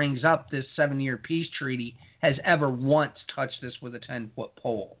that brings up this 7-year peace treaty has ever once touched this with a 10-foot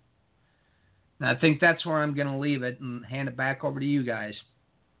pole. And I think that's where I'm going to leave it and hand it back over to you guys.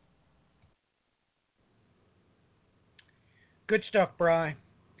 Good stuff, Bri.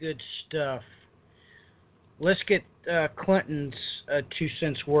 Good stuff. Let's get Clinton's 2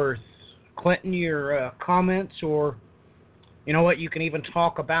 cents worth. Clinton, your comments, or you know what, you can even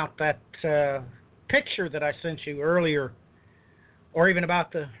talk about that picture that I sent you earlier, or even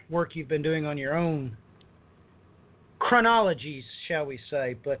about the work you've been doing on your own chronologies, shall we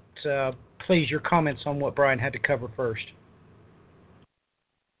say. But please, your comments on what Brian had to cover first.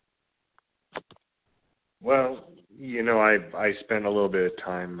 Well, you know, I spent a little bit of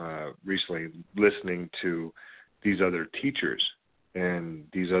time recently listening to these other teachers and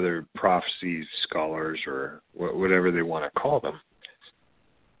these other prophecy scholars, or whatever they want to call them.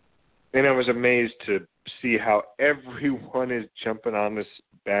 And I was amazed to see how everyone is jumping on this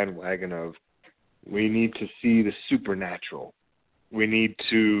bandwagon of, we need to see the supernatural. We need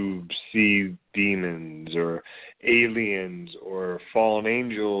to see demons or aliens or fallen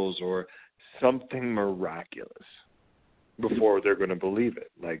angels or something miraculous before they're going to believe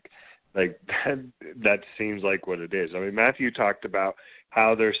it. Like that seems like what it is. I mean, Matthew talked about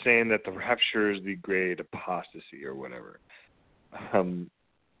how they're saying that the rapture is the great apostasy or whatever.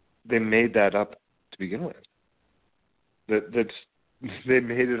 They made that up to begin with. They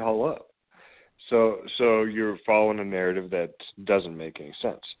made it all up. So you're following a narrative that doesn't make any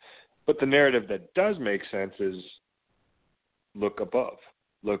sense. But the narrative that does make sense is look above,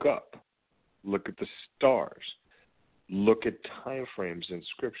 look up, look at the stars, look at time frames in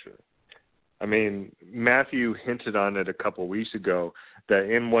Scripture. I mean, Matthew hinted on it a couple weeks ago that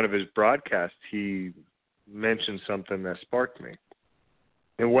in one of his broadcasts he mentioned something that sparked me.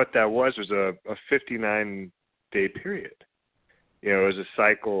 And what that was a 59-day period. You know, it was a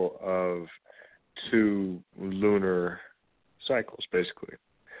cycle of 2 lunar cycles, basically.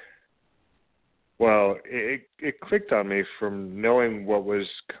 Well, it clicked on me from knowing what was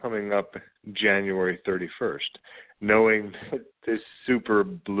coming up January 31st, knowing that this super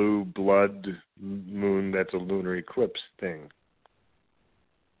blue blood moon that's a lunar eclipse thing.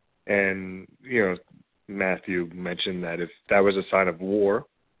 And, you know, Matthew mentioned that if that was a sign of war,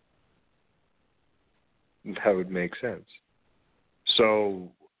 that would make sense.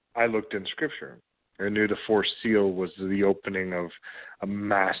 So I looked in Scripture. I knew the fourth seal was the opening of a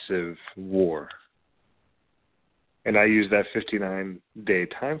massive war. And I used that 59-day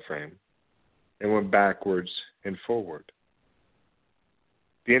time frame and went backwards and forward.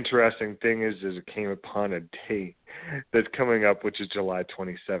 The interesting thing is it came upon a day that's coming up, which is July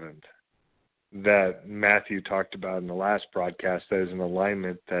 27th, that Matthew talked about in the last broadcast. That is an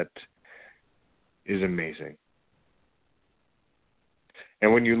alignment that is amazing.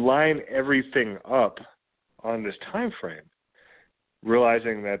 And when you line everything up on this time frame,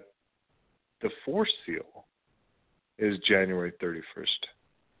 realizing that the fourth seal is January 31st,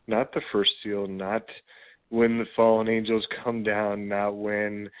 not the first seal, not when the fallen angels come down, not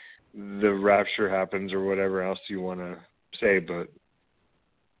when the rapture happens or whatever else you want to say, but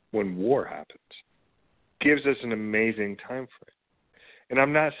when war happens. Gives us an amazing time frame. And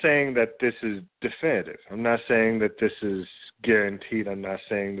I'm not saying that this is definitive. I'm not saying that this is guaranteed. I'm not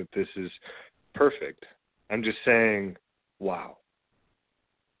saying that this is perfect. I'm just saying, wow.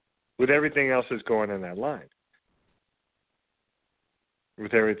 With everything else that's going in that line.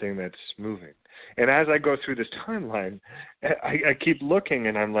 With everything that's moving. And as I go through this timeline, I keep looking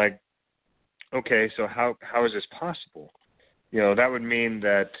and I'm like, okay, so how is this possible? You know, that would mean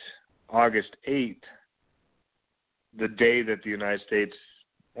that August 8th, the day that the United States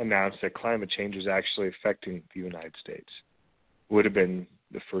announced that climate change is actually affecting the United States, would have been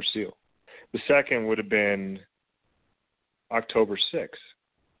the first seal. The second would have been October 6th,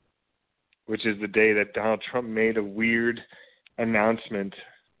 which is the day that Donald Trump made a weird announcement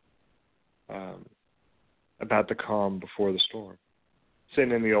about the calm before the storm,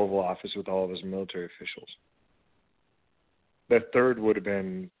 sitting in the Oval Office with all of his military officials. The third would have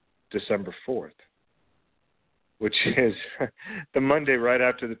been December 4th, which is the Monday right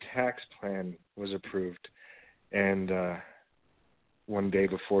after the tax plan was approved, and one day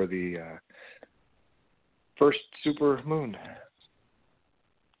before the first super moon,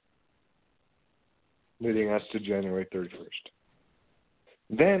 leading us to January 31st.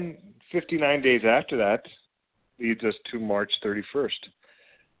 Then, 59 days after that, leads us to March 31st,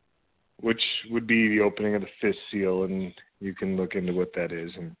 which would be the opening of the fifth seal, and you can look into what that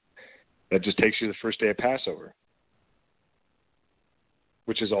is, and that just takes you to the first day of Passover,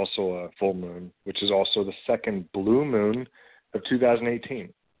 which is also a full moon, which is also the second blue moon of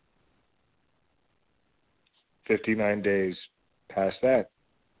 2018. 59 days past that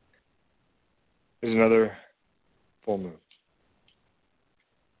is another full moon.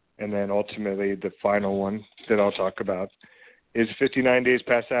 And then ultimately the final one that I'll talk about is 59 days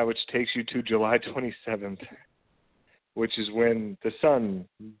past that, which takes you to July 27th, which is when the sun,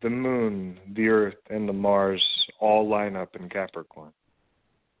 the moon, the earth, and the Mars all line up in Capricorn,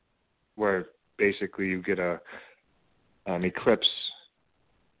 where basically you get an eclipse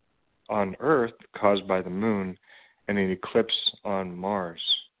on Earth caused by the moon and an eclipse on Mars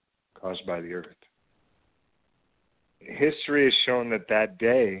caused by the Earth. History has shown that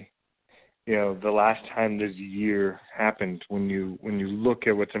day, the last time this year happened, when you look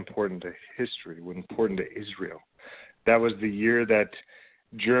at what's important to history, what's important to Israel, that was the year that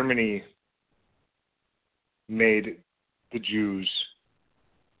Germany made the Jews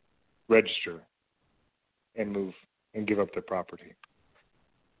register and move and give up their property.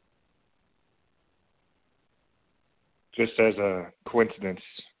 Just as a coincidence,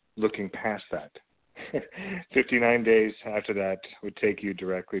 looking past that, 59 days after that would take you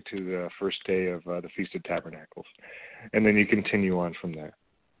directly to the first day of the Feast of Tabernacles. And then you continue on from there.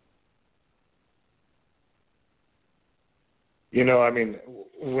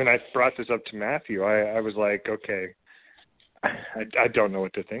 When I brought this up to Matthew, I was like, okay, I don't know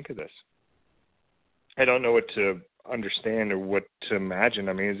what to think of this. I don't know what to understand or what to imagine.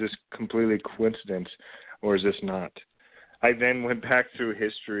 Is this completely coincidence or is this not? I then went back through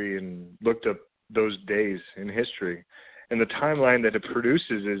history and looked up those days in history, and the timeline that it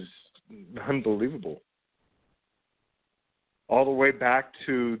produces is unbelievable. All the way back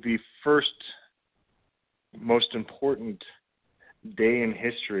to the first most important day in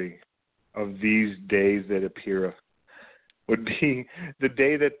history of these days that appear would be the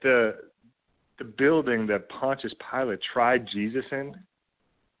day that the building that Pontius Pilate tried Jesus in,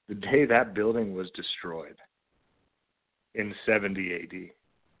 the day that building was destroyed in 70 AD.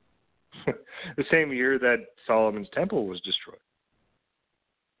 The same year that Solomon's temple was destroyed.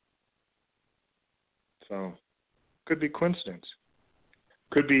 So, could be coincidence.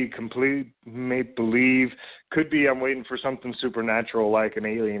 Could be complete make-believe. Could be I'm waiting for something supernatural like an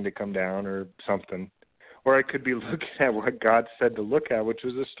alien to come down or something. Or I could be looking at what God said to look at, which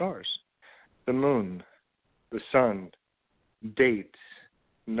was the stars, the moon, the sun, dates,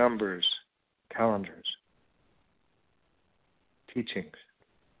 numbers, calendars, teachings.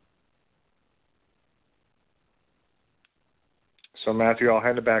 So, Matthew, I'll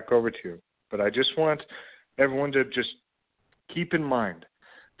hand it back over to you. But I just want everyone to just keep in mind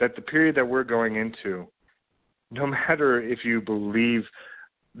that the period that we're going into, no matter if you believe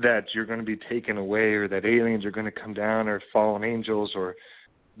that you're going to be taken away or that aliens are going to come down or fallen angels or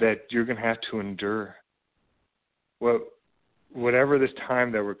that you're going to have to endure, well, whatever this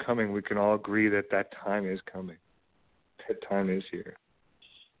time that we're coming, we can all agree that time is coming. That time is here.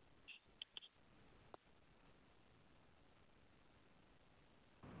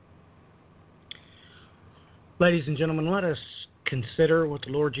 Ladies and gentlemen, let us consider what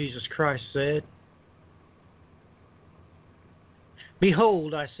the Lord Jesus Christ said.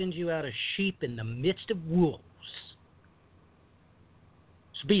 Behold, I send you out as sheep in the midst of wolves.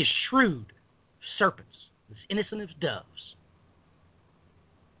 So be as shrewd as serpents, as innocent as doves.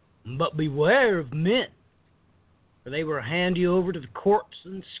 But beware of men, for they will hand you over to the courts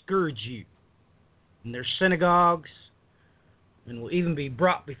and scourge you in their synagogues, and will even be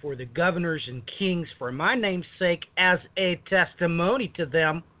brought before the governors and kings for my name's sake as a testimony to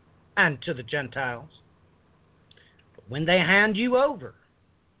them and to the Gentiles. But when they hand you over,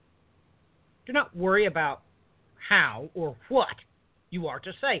 do not worry about how or what you are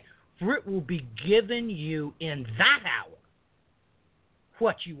to say, for it will be given you in that hour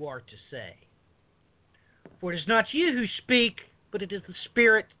what you are to say. For it is not you who speak, but it is the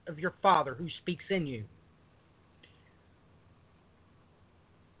Spirit of your Father who speaks in you.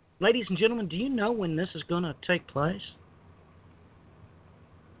 Ladies and gentlemen, do you know when this is going to take place?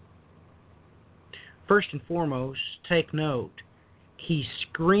 First and foremost, take note. He's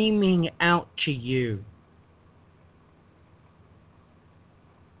screaming out to you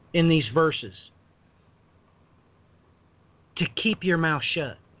in these verses to keep your mouth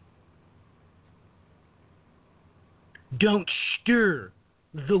shut. Don't stir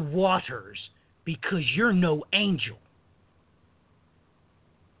the waters because you're no angel.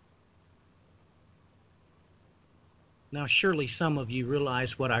 Now, surely some of you realize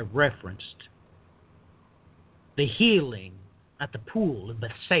what I referenced. The healing at the pool of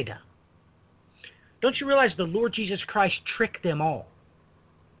Bethsaida. Don't you realize the Lord Jesus Christ tricked them all?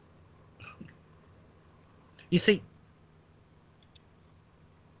 You see,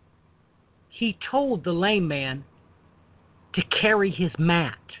 he told the lame man to carry his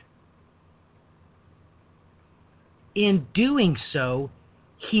mat. In doing so,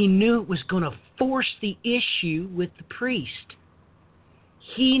 he knew it was going to force the issue with the priest.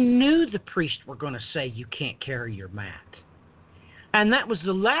 He knew the priests were going to say, you can't carry your mat. And that was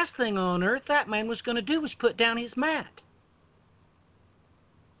the last thing on earth that man was going to do, was put down his mat.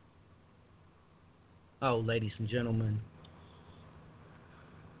 Oh, ladies and gentlemen.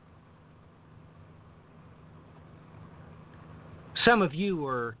 Some of you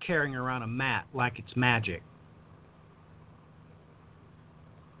are carrying around a mat like it's magic.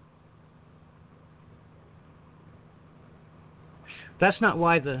 That's not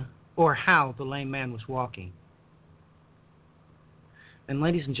why or how the lame man was walking. And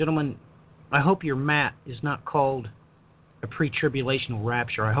ladies and gentlemen, I hope your mat is not called a pre-tribulational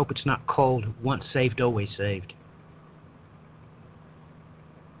rapture. I hope it's not called once saved, always saved.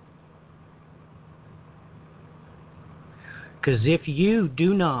 Because if you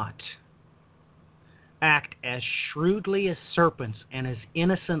do not act as shrewdly as serpents and as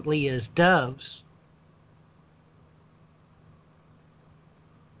innocently as doves,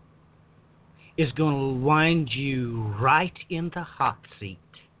 is going to wind you right in the hot seat.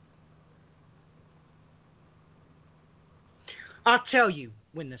 I'll tell you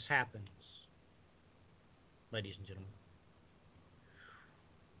when this happens, ladies and gentlemen.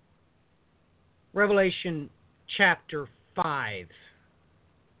 Revelation chapter 5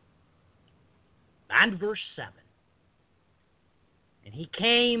 and verse 7. And he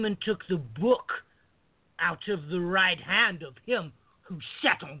came and took the book out of the right hand of him who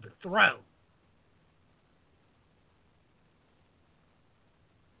sat on the throne.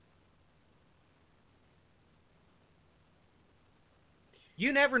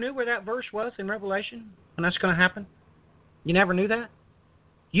 You never knew where that verse was in Revelation when that's going to happen? You never knew that?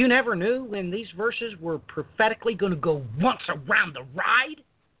 You never knew when these verses were prophetically going to go once around the ride?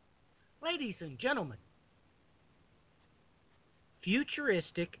 Ladies and gentlemen,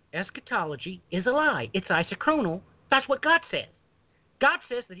 futuristic eschatology is a lie. It's isochronal. That's what God says. God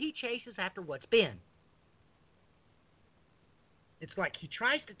says that he chases after what's been. It's like he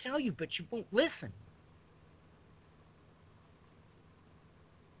tries to tell you, but you won't listen.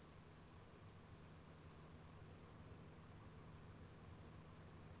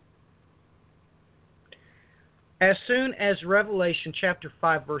 As soon as Revelation chapter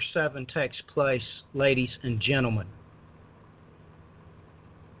 5, verse 7 takes place, ladies and gentlemen,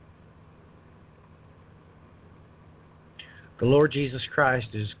 the Lord Jesus Christ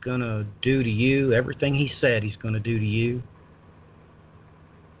is going to do to you everything he said he's going to do to you.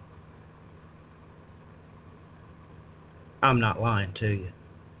 I'm not lying to you.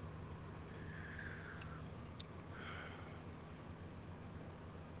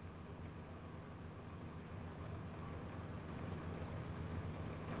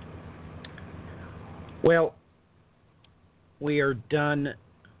 Well, we are done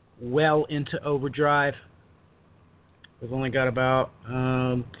well into overdrive. We've only got about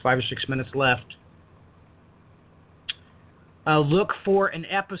 5 or 6 minutes left. Look for an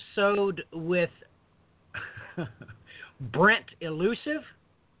episode with Brent Elusive.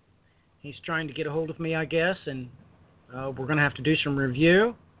 He's trying to get a hold of me, I guess, and we're going to have to do some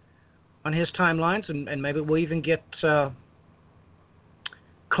review on his timelines, and maybe we'll even get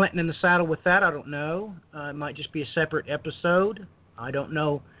Clinton in the saddle with that. I don't know. It might just be a separate episode. I don't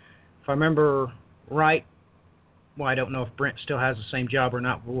know if I remember right. Well, I don't know if Brent still has the same job or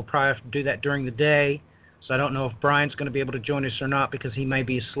not. We'll probably have to do that during the day. So I don't know if Brian's going to be able to join us or not because he may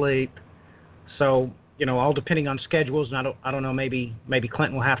be asleep. So, you know, all depending on schedules. And I don't know. Maybe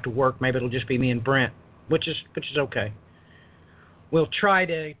Clinton will have to work. Maybe it'll just be me and Brent, which is okay. We'll try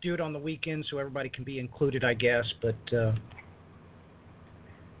to do it on the weekend so everybody can be included, I guess. But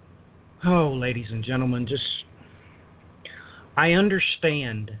oh, ladies and gentlemen, I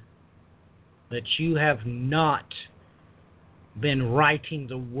understand that you have not been writing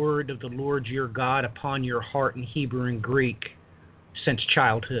the word of the Lord your God upon your heart in Hebrew and Greek since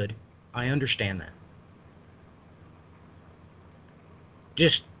childhood. I understand that.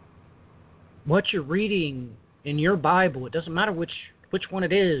 Just what you're reading in your Bible, it doesn't matter which one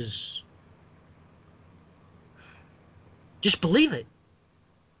it is. Just believe it.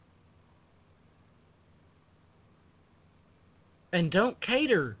 And don't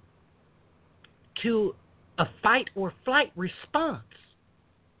cater to a fight or flight response.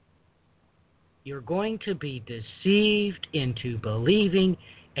 You're going to be deceived into believing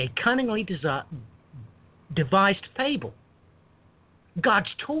a cunningly devised fable. God's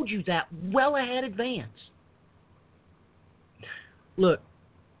told you that well ahead advance. Look,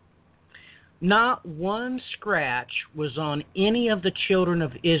 not one scratch was on any of the children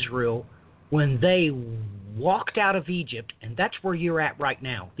of Israel when they walked out of Egypt, and that's where you're at right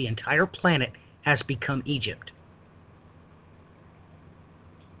now. The entire planet has become Egypt.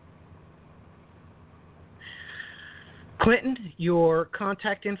 Clinton, your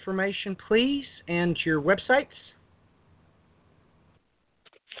contact information, please, and your websites.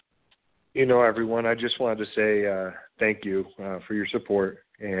 Everyone, I just wanted to say thank you for your support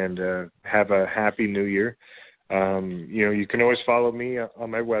and have a happy new year. You can always follow me on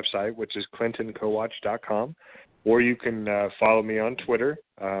my website, which is clintoncowatch.com, or you can follow me on Twitter,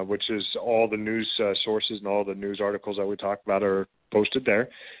 which is all the news sources and all the news articles that we talk about are posted there,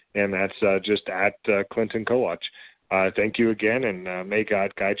 and that's just at Clinton Cowatch. Thank you again, and may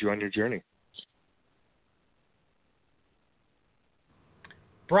God guide you on your journey.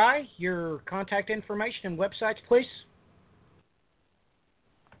 Bri, your contact information and websites, please.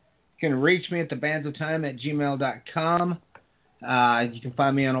 You can reach me at thebandsofTime@gmail.com. You can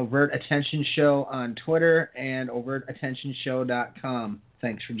find me on Overt Attention Show on Twitter and overtattentionshow.com.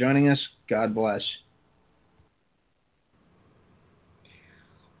 Thanks for joining us. God bless.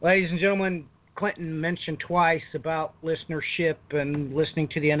 Ladies and gentlemen, Clinton mentioned twice about listenership and listening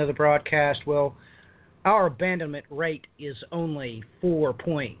to the end of the broadcast. Well, our abandonment rate is only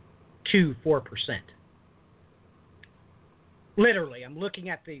 4.24%. Literally, I'm looking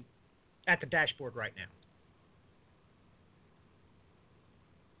at the dashboard right now.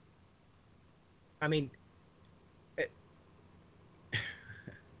 I mean,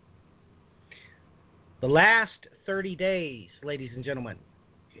 the last 30 days, ladies and gentlemen,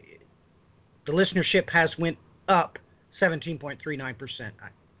 the listenership has went up 17.39%.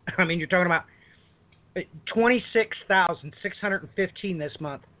 I mean, you're talking about 26,615 this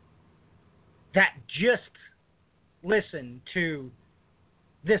month that just listen to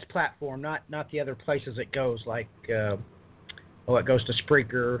this platform, not the other places it goes, like it goes to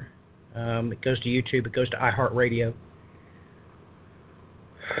Spreaker, it goes to YouTube, it goes to iHeartRadio.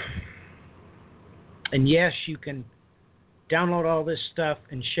 And yes, you can download all this stuff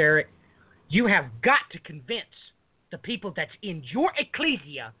and share it. You have got to convince the people that's in your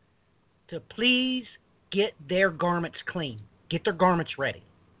ecclesia to please get their garments clean. Get their garments ready.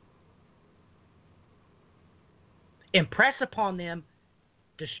 Impress upon them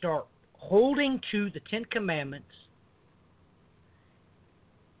to start holding to the Ten Commandments.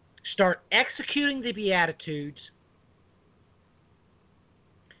 Start executing the Beatitudes.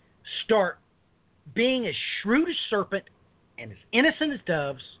 Start being as shrewd as serpent and as innocent as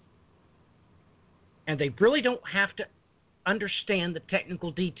doves. And they really don't have to understand the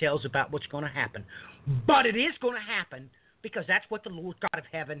technical details about what's going to happen. But it is going to happen because that's what the Lord God of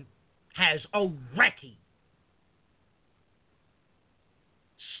heaven has already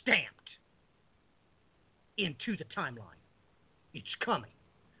stamped into the timeline. It's coming.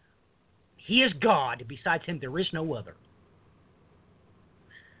 He is God. Besides him, there is no other.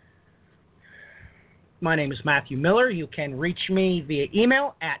 My name is Matthew Miller. You can reach me via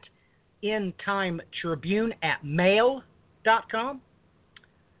email at endtimetribune@mail.com.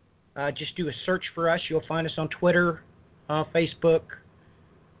 Just do a search for us. You'll find us on Twitter, Facebook,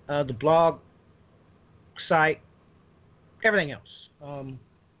 the blog site, everything else.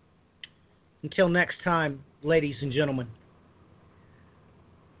 Until next time, ladies and gentlemen,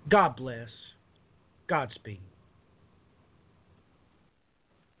 God bless. Godspeed.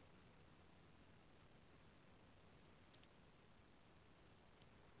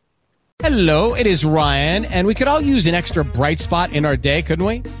 Hello, it is Ryan, and we could all use an extra bright spot in our day, couldn't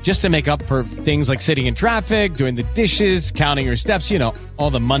we? Just to make up for things like sitting in traffic, doing the dishes, counting your steps,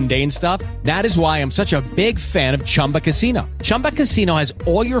 all the mundane stuff. That is why I'm such a big fan of Chumba Casino. Chumba Casino has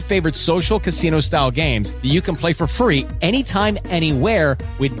all your favorite social casino-style games that you can play for free anytime, anywhere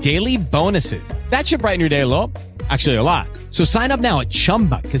with daily bonuses. That should brighten your day a little. Actually, a lot. So sign up now at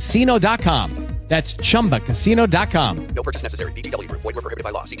ChumbaCasino.com. That's ChumbaCasino.com. No purchase necessary. VGW Group. Void where prohibited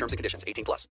by law. See terms and conditions. 18+.